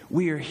God.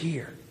 We are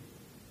here.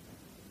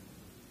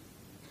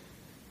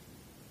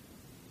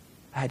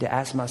 I had to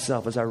ask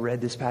myself as I read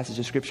this passage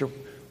of Scripture,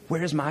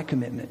 where is my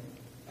commitment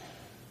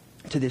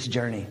to this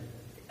journey?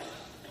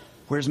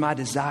 Where's my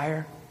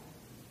desire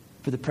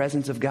for the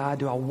presence of God?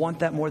 Do I want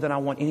that more than I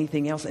want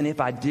anything else? And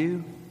if I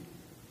do,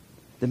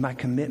 then my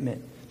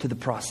commitment to the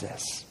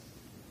process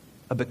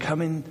of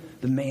becoming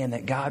the man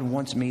that God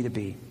wants me to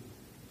be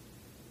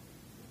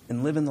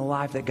and living the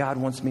life that God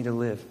wants me to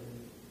live,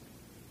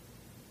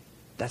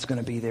 that's going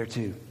to be there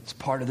too. It's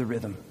part of the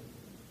rhythm.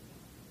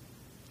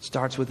 It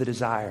starts with a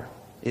desire.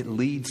 It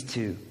leads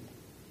to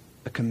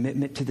a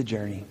commitment to the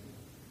journey,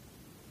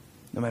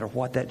 no matter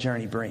what that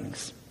journey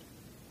brings.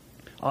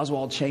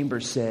 Oswald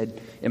Chambers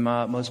said, in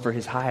My Utmost for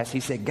His Highest, he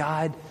said,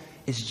 God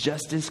is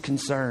just as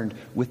concerned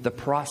with the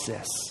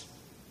process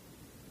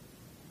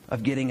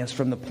of getting us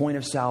from the point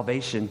of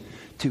salvation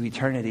to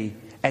eternity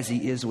as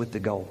He is with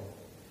the goal.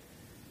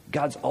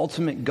 God's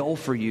ultimate goal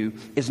for you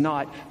is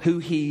not who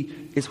He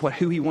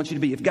wants you to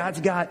be. If God's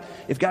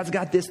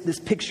got this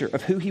picture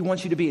of who He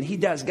wants you to be, and He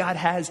does, God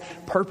has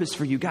purpose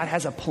for you. God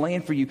has a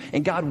plan for you,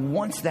 and God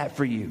wants that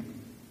for you.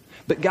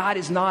 But God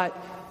is not,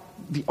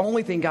 the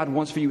only thing God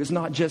wants for you is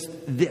not just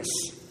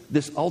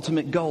this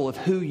ultimate goal of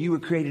who you were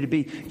created to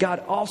be.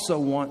 God also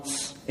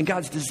wants, and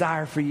God's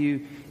desire for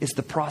you is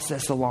the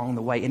process along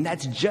the way. And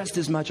that's just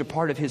as much a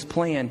part of His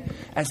plan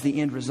as the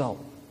end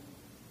result.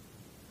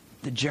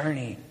 The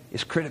journey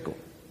is critical.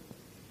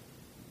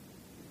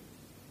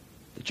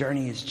 The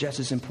journey is just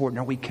as important.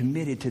 Are we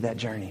committed to that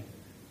journey?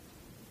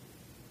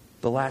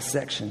 The last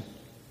section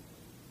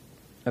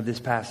of this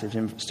passage,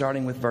 and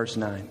starting with verse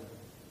 9.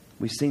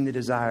 We've seen the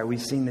desire.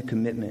 We've seen the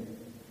commitment.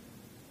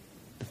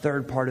 The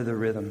third part of the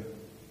rhythm.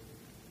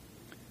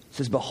 It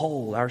says,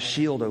 behold, our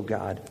shield, O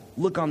God.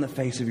 Look on the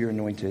face of your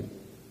anointed.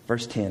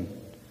 Verse 10.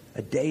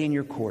 A day in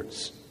your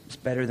courts is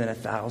better than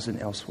 1,000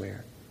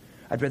 elsewhere.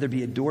 I'd rather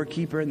be a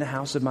doorkeeper in the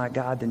house of my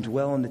God than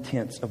dwell in the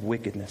tents of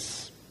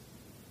wickedness.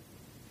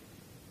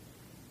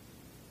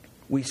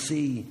 We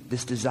see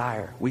this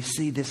desire. We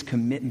see this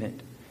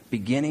commitment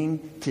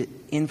beginning to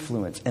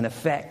influence and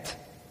affect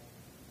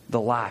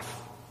the life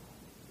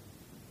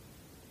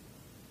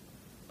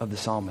of the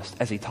psalmist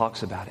as he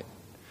talks about it.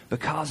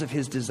 Because of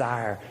his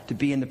desire to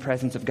be in the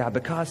presence of God,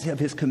 because of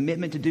his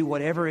commitment to do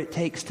whatever it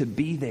takes to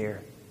be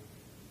there,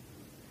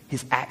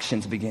 his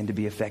actions begin to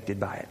be affected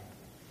by it.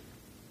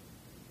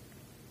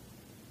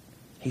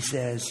 He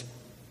says,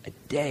 a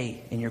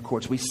day in your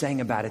courts. We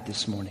sang about it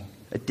this morning.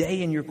 A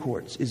day in your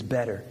courts is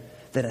better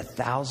than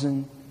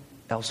 1,000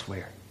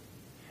 elsewhere.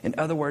 In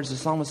other words, the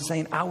psalmist is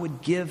saying, I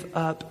would give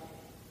up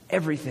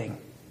everything.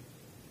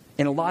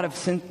 In a lot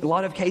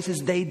of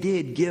cases, they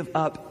did give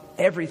up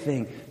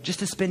everything just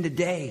to spend a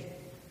day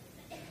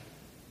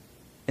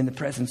in the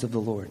presence of the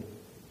Lord.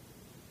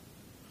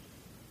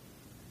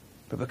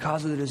 But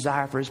because of the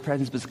desire for his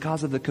presence,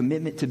 because of the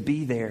commitment to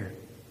be there,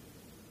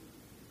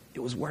 it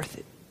was worth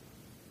it.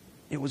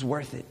 It was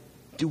worth it.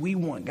 Do we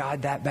want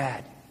God that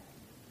bad?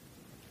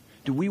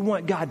 Do we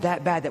want God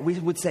that bad that we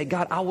would say,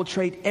 God, I will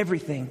trade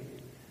everything.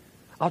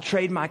 I'll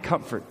trade my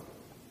comfort.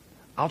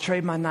 I'll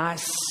trade my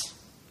nice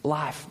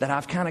life that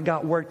I've kind of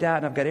got worked out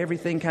and I've got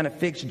everything kind of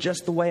fixed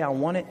just the way I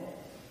want it,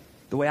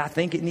 the way I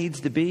think it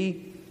needs to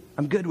be.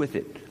 I'm good with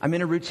it. I'm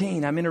in a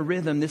routine. I'm in a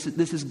rhythm. This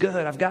is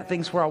good. I've got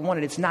things where I want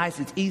it. It's nice.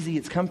 It's easy.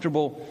 It's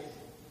comfortable.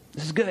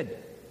 This is good.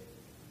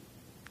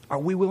 Are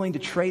we willing to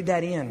trade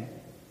that in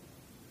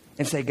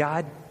and say,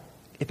 God,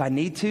 if I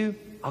need to,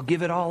 I'll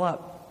give it all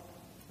up.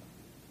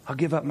 I'll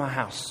give up my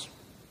house.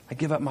 I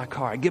give up my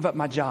car. I give up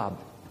my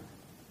job.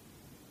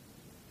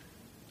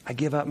 I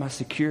give up my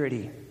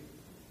security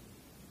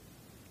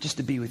just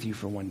to be with you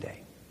for one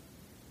day.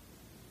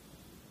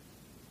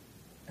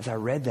 As I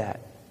read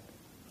that,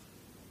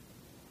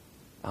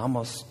 I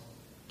almost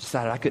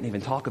decided I couldn't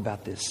even talk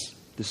about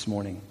this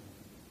morning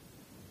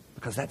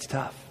because that's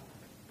tough.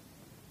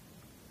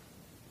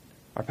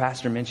 Our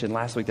pastor mentioned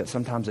last week that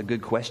sometimes a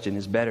good question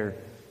is better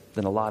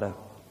than a lot of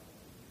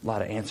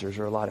answers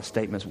or a lot of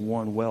statements.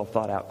 One well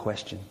thought out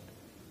question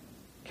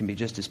can be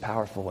just as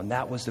powerful. And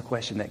that was the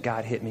question that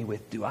God hit me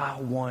with. Do I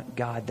want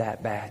God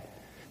that bad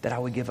that I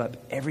would give up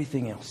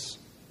everything else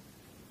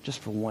just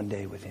for one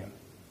day with him?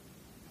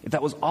 If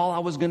that was all I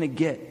was going to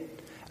get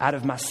out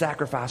of my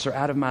sacrifice or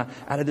out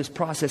of this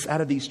process,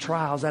 out of these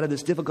trials, out of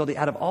this difficulty,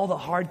 out of all the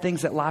hard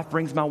things that life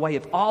brings my way,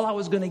 if all I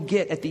was going to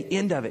get at the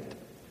end of it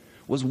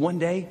was one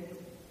day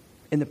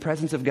in the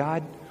presence of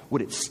God,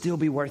 would it still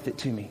be worth it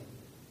to me?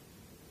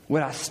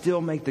 Would I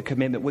still make the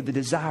commitment? Would the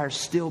desire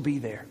still be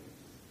there?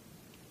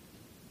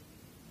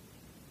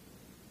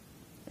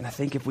 And I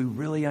think if we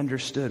really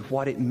understood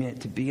what it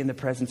meant to be in the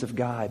presence of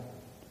God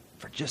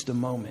for just a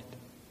moment,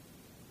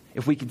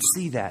 if we could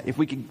see that, if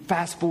we could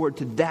fast forward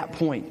to that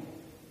point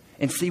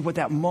and see what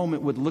that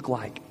moment would look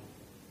like,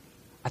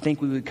 I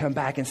think we would come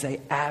back and say,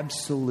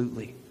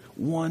 absolutely,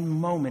 one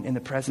moment in the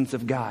presence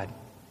of God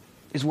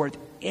is worth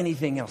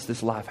anything else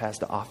this life has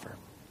to offer.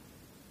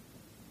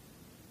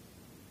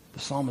 The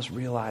psalmist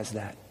realized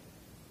that.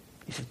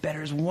 He said,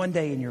 better is one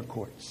day in your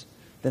courts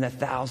than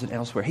 1,000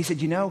 elsewhere. He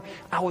said,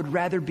 I would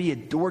rather be a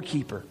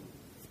doorkeeper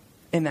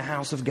in the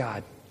house of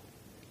God.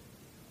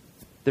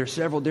 There are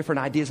several different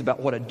ideas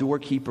about what a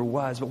doorkeeper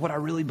was, but what I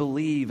really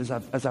believe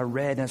as I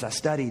read and as I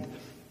studied,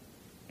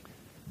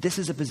 this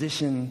is a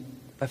position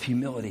of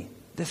humility.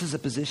 This is a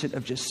position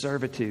of just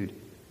servitude.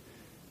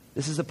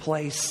 This is a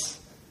place,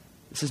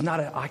 this is not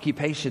an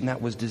occupation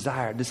that was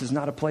desired. This is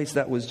not a place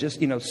that was just,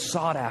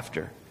 sought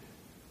after.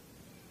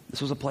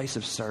 This was a place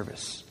of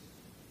service.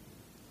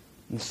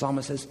 And the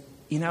psalmist says,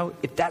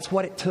 if that's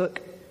what it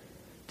took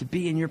to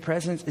be in your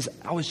presence, is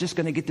I was just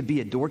going to get to be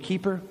a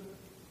doorkeeper.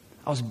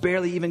 I was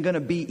barely even going to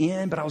be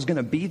in, but I was going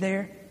to be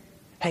there.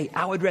 Hey,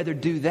 I would rather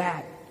do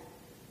that.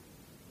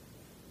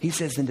 He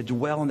says, than to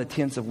dwell in the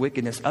tents of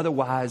wickedness.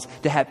 Otherwise,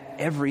 to have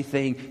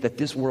everything that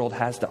this world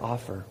has to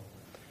offer.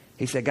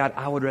 He said, God,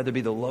 I would rather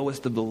be the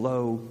lowest of the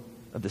low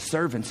of the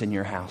servants in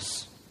your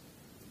house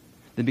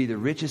than be the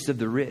richest of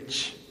the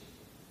rich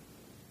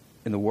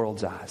in the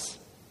world's eyes.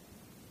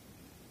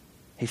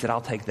 He said,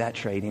 I'll take that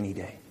trade any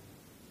day.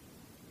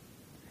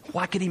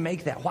 Why could he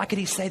make that? Why could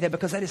he say that?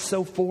 Because that is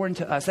so foreign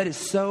to us. That is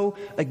so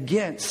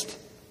against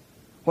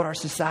what our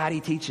society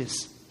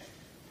teaches.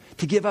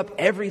 To give up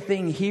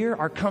everything here,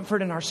 our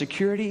comfort and our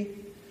security,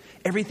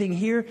 everything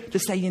here, to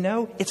say,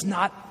 it's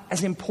not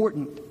as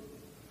important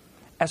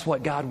as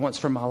what God wants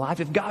from my life.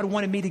 If God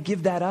wanted me to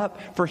give that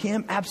up for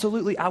him,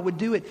 absolutely, I would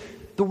do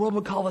it. The world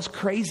would call us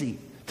crazy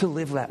to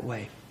live that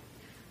way.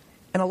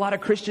 And a lot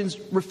of Christians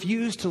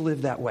refuse to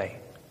live that way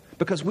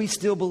because we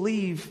still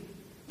believe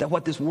that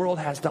what this world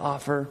has to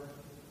offer,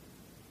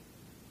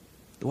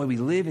 the way we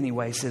live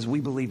anyway, says we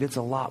believe it's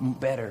a lot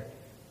better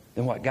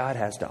than what God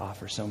has to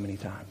offer so many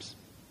times.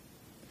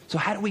 So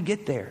how do we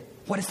get there?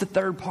 What is the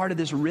third part of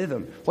this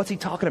rhythm? What's he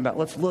talking about?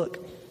 Let's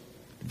look.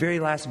 The very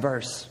last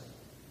verse.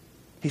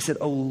 He said,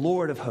 O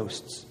Lord of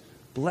hosts,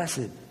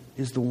 blessed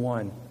is the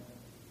one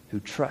who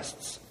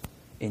trusts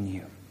in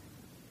you.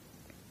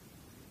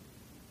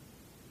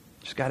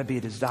 There's got to be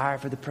a desire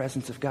for the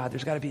presence of God.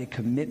 There's got to be a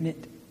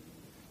commitment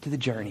to the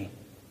journey,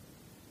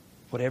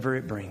 whatever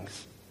it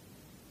brings.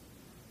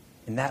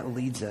 And that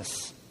leads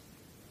us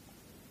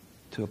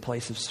to a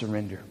place of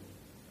surrender,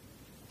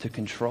 to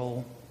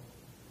control,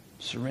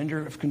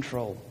 surrender of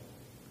control,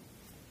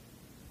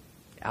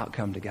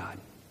 outcome to God.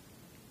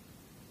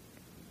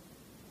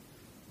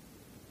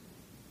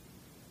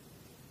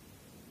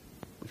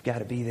 We've got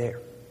to be there.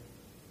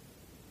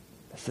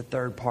 That's the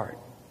third part.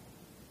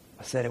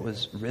 I said it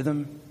was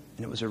rhythm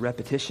and it was a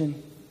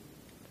repetition.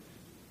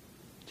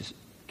 Just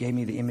gave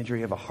me the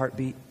imagery of a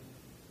heartbeat.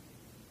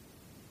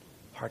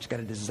 Heart's got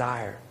to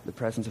desire the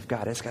presence of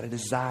God. It's got to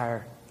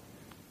desire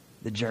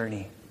the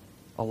journey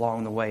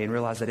along the way and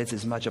realize that it's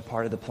as much a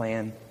part of the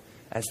plan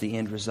as the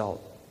end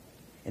result.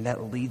 And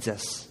that leads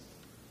us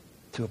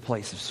to a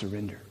place of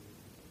surrender.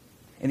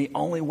 And the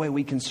only way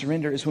we can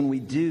surrender is when we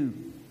do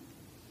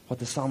what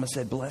the psalmist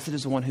said, blessed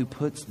is the one who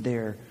puts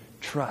their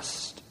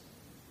trust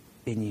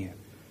in you.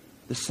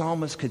 The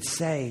psalmist could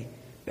say,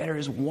 better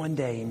is one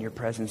day in your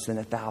presence than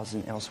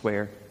 1,000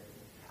 elsewhere.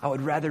 I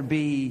would rather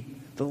be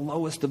the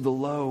lowest of the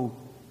low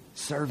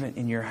servant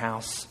in your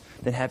house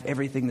than have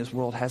everything this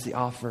world has to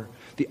offer.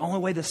 The only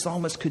way the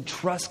psalmist could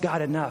trust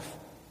God enough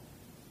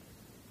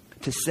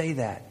to say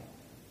that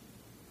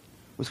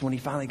was when he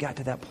finally got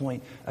to that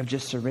point of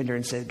just surrender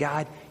and said,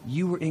 God,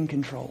 you were in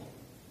control.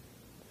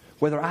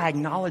 Whether I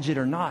acknowledge it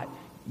or not,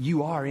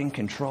 you are in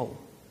control.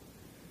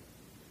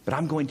 But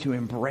I'm going to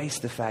embrace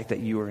the fact that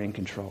you are in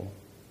control.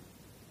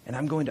 And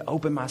I'm going to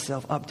open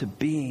myself up to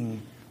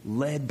being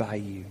led by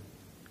you.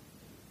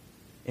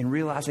 And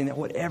realizing that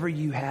whatever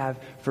you have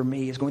for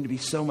me is going to be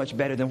so much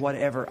better than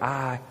whatever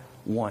I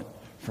want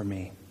for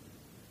me.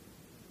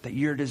 That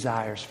your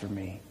desires for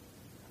me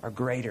are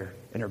greater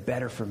and are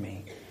better for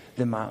me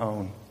than my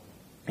own.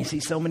 You see,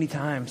 so many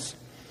times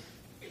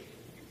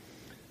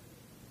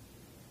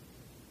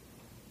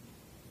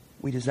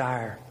we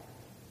desire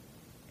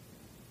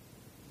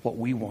what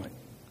we want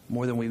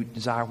more than we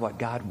desire what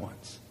God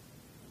wants.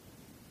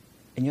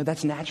 And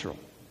that's natural.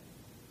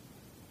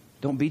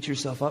 Don't beat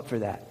yourself up for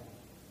that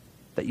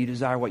you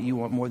desire what you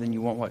want more than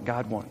you want what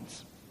God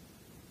wants.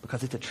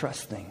 Because it's a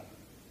trust thing.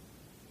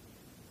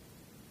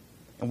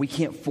 And we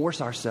can't force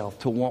ourselves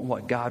to want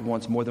what God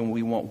wants more than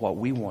we want what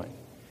we want.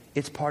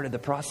 It's part of the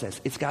process.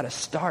 It's got to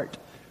start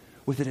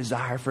with a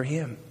desire for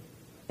Him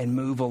and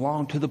move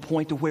along to the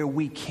point to where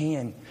we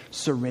can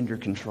surrender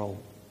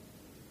control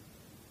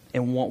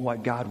and want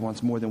what God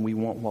wants more than we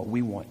want what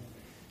we want.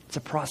 It's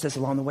a process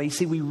along the way. You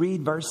see, we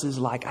read verses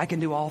like, I can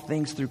do all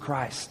things through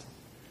Christ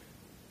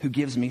who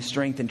gives me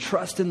strength, and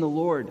trust in the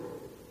Lord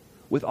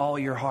with all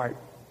your heart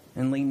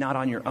and lean not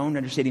on your own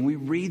understanding. We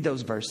read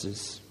those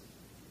verses.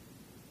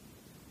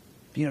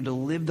 To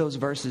live those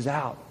verses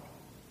out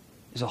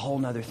is a whole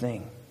nother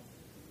thing.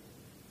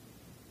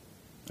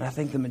 And I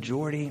think the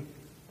majority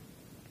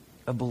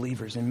of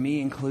believers, and me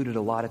included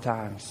a lot of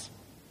times,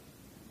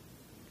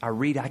 I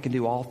read I can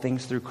do all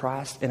things through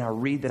Christ, and I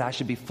read that I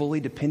should be fully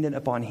dependent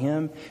upon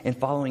Him and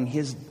following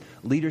His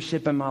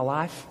leadership in my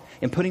life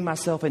and putting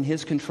myself in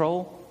His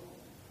control.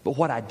 But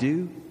what I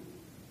do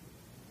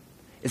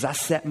is I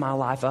set my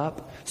life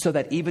up so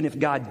that even if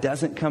God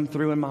doesn't come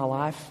through in my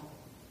life,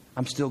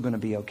 I'm still going to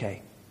be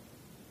okay.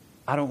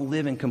 I don't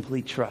live in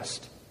complete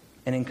trust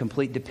and in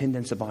complete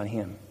dependence upon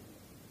Him.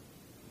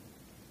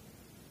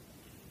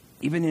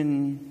 Even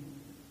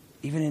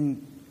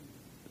in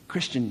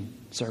Christian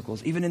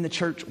circles, even in the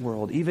church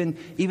world, even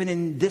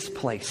in this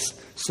place,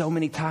 so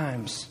many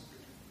times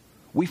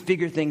we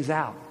figure things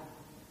out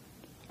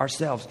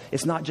ourselves.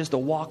 It's not just a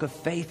walk of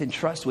faith and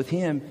trust with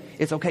Him.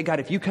 It's okay, God,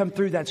 if you come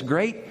through, that's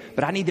great,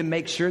 but I need to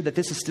make sure that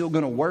this is still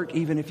going to work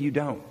even if you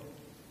don't.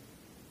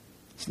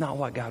 It's not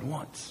what God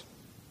wants.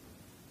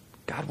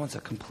 God wants a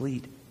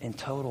complete and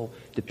total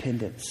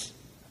dependence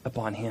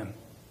upon Him.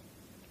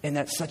 And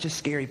that's such a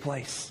scary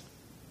place.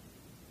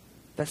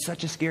 That's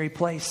such a scary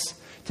place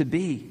to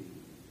be.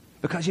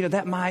 Because,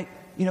 that might,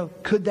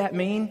 could that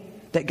mean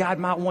that God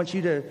might want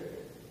you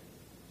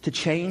to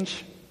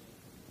change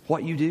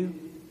what you do?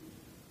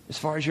 As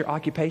far as your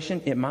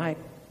occupation, it might.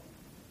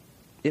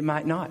 It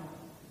might not.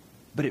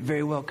 But it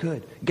very well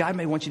could. God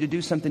may want you to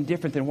do something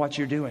different than what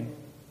you're doing.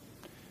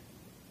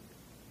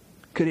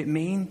 Could it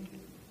mean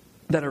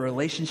that a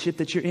relationship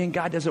that you're in,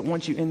 God doesn't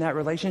want you in that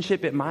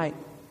relationship? It might.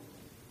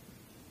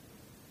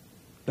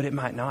 But it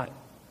might not.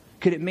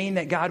 Could it mean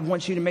that God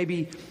wants you to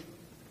maybe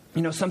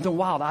Something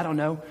wild, I don't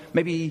know.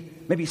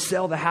 Maybe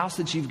sell the house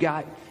that you've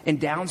got and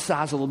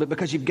downsize a little bit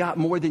because you've got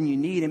more than you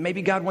need. And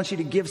maybe God wants you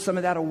to give some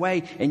of that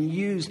away and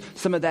use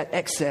some of that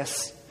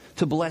excess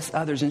to bless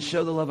others and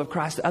show the love of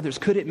Christ to others.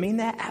 Could it mean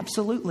that?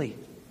 Absolutely.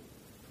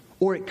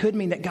 Or it could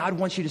mean that God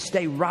wants you to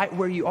stay right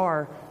where you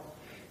are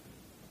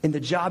in the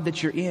job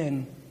that you're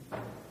in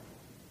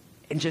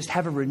and just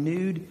have a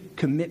renewed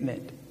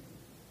commitment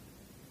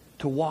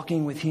to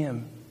walking with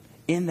Him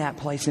in that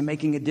place and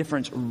making a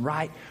difference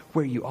right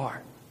where you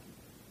are.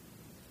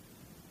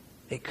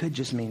 It could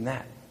just mean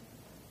that.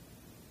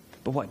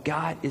 But what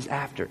God is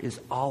after is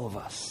all of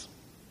us.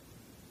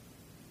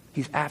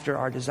 He's after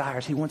our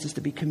desires. He wants us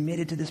to be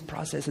committed to this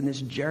process and this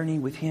journey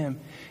with Him.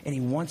 And He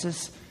wants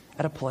us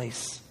at a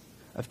place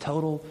of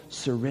total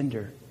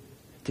surrender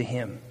to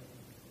Him.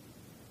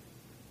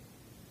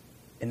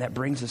 And that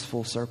brings us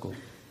full circle.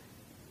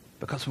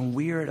 Because when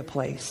we are at a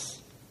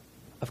place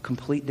of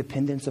complete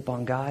dependence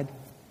upon God,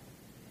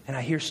 and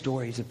I hear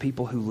stories of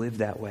people who live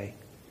that way,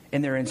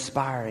 and they're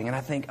inspiring, and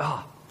I think,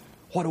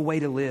 what a way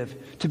to live,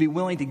 to be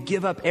willing to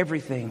give up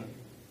everything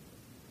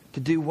to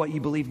do what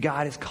you believe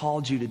God has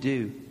called you to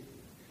do,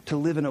 to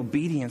live in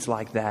obedience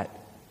like that.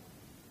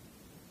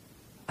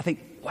 I think,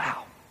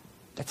 wow,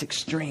 that's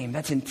extreme,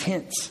 that's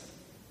intense.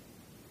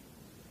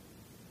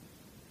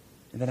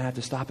 And then I have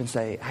to stop and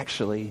say,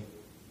 actually,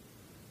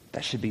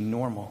 that should be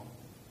normal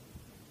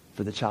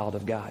for the child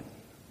of God.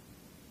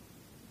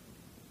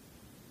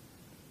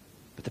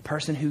 But the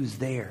person who's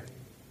there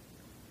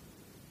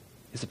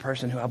is the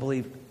person who I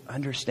believe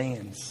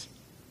understands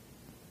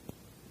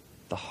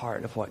the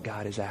heart of what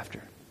God is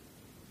after.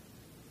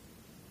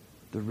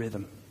 The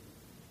rhythm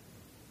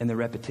and the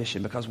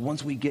repetition. Because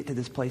once we get to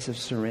this place of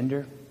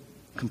surrender,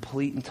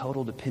 complete and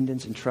total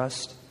dependence and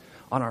trust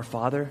on our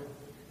Father,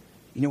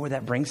 you know where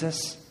that brings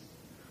us?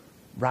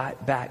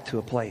 Right back to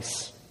a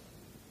place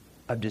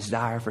of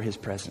desire for His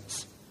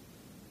presence.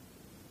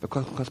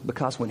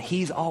 Because when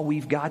He's all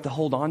we've got to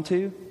hold on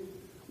to,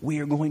 we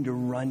are going to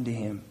run to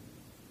Him.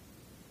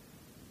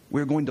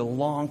 We're going to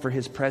long for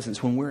His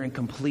presence when we're in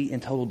complete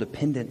and total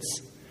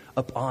dependence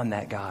upon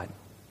that God.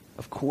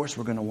 Of course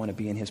we're going to want to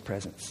be in His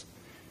presence.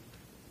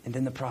 And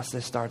then the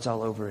process starts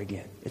all over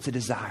again. It's a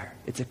desire.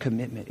 It's a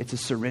commitment. It's a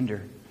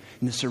surrender.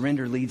 And the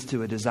surrender leads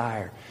to a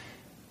desire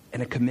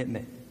and a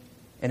commitment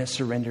and a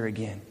surrender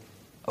again.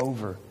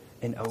 Over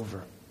and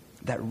over.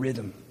 That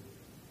rhythm.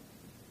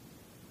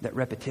 That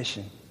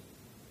repetition.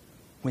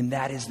 When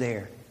that is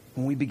there,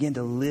 when we begin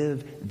to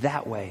live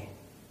that way,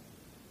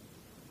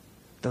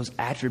 those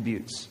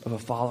attributes of a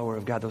follower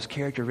of God, those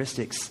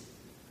characteristics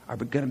are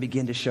going to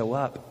begin to show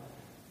up,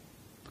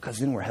 because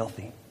then we're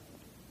healthy.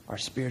 Our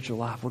spiritual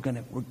life,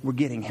 we're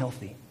getting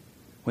healthy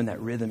when that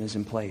rhythm is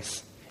in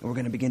place. And we're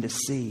going to begin to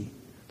see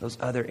those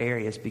other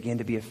areas begin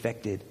to be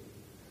affected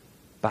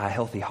by a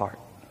healthy heart.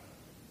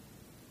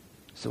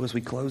 So as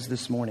we close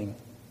this morning,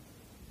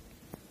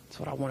 that's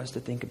what I want us to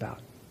think about.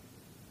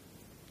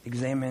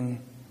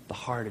 Examine the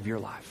heart of your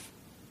life.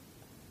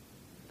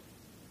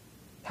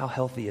 How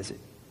healthy is it?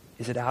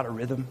 Is it out of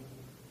rhythm?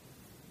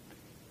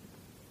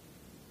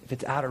 If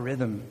it's out of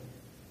rhythm,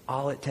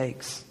 all it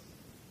takes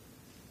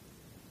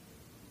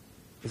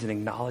is an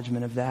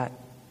acknowledgement of that,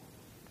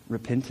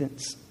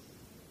 repentance,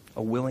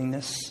 a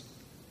willingness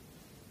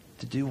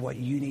to do what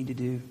you need to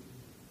do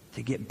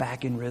to get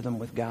back in rhythm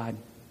with God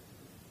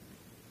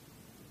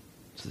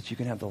so that you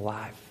can have the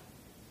life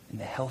and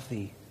the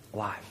healthy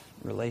life,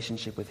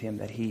 relationship with Him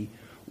that He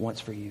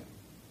wants for you.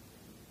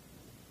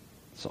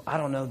 So I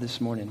don't know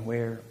this morning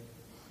where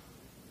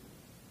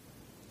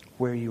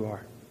you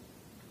are.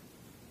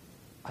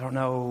 I don't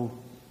know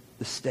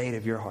the state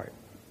of your heart.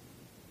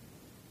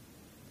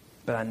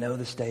 But I know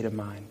the state of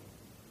mine.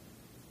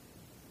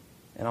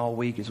 And all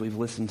week as we've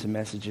listened to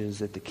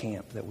messages at the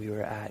camp that we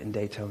were at in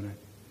Daytona,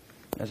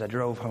 as I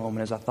drove home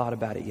and as I thought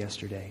about it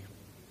yesterday,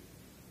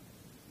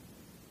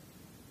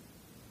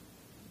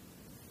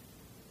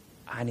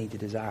 I need to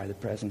desire the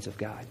presence of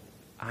God.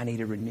 I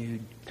need a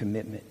renewed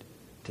commitment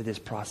to this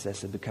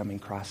process of becoming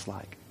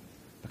Christ-like,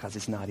 because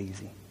it's not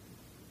easy.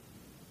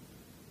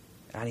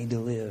 I need to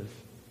live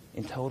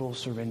in total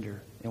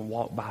surrender and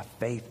walk by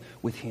faith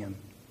with Him,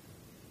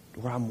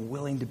 where I'm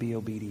willing to be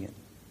obedient,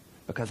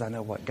 because I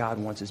know what God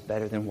wants is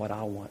better than what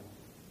I want.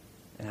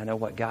 And I know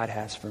what God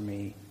has for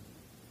me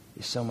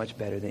is so much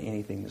better than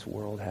anything this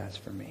world has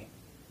for me.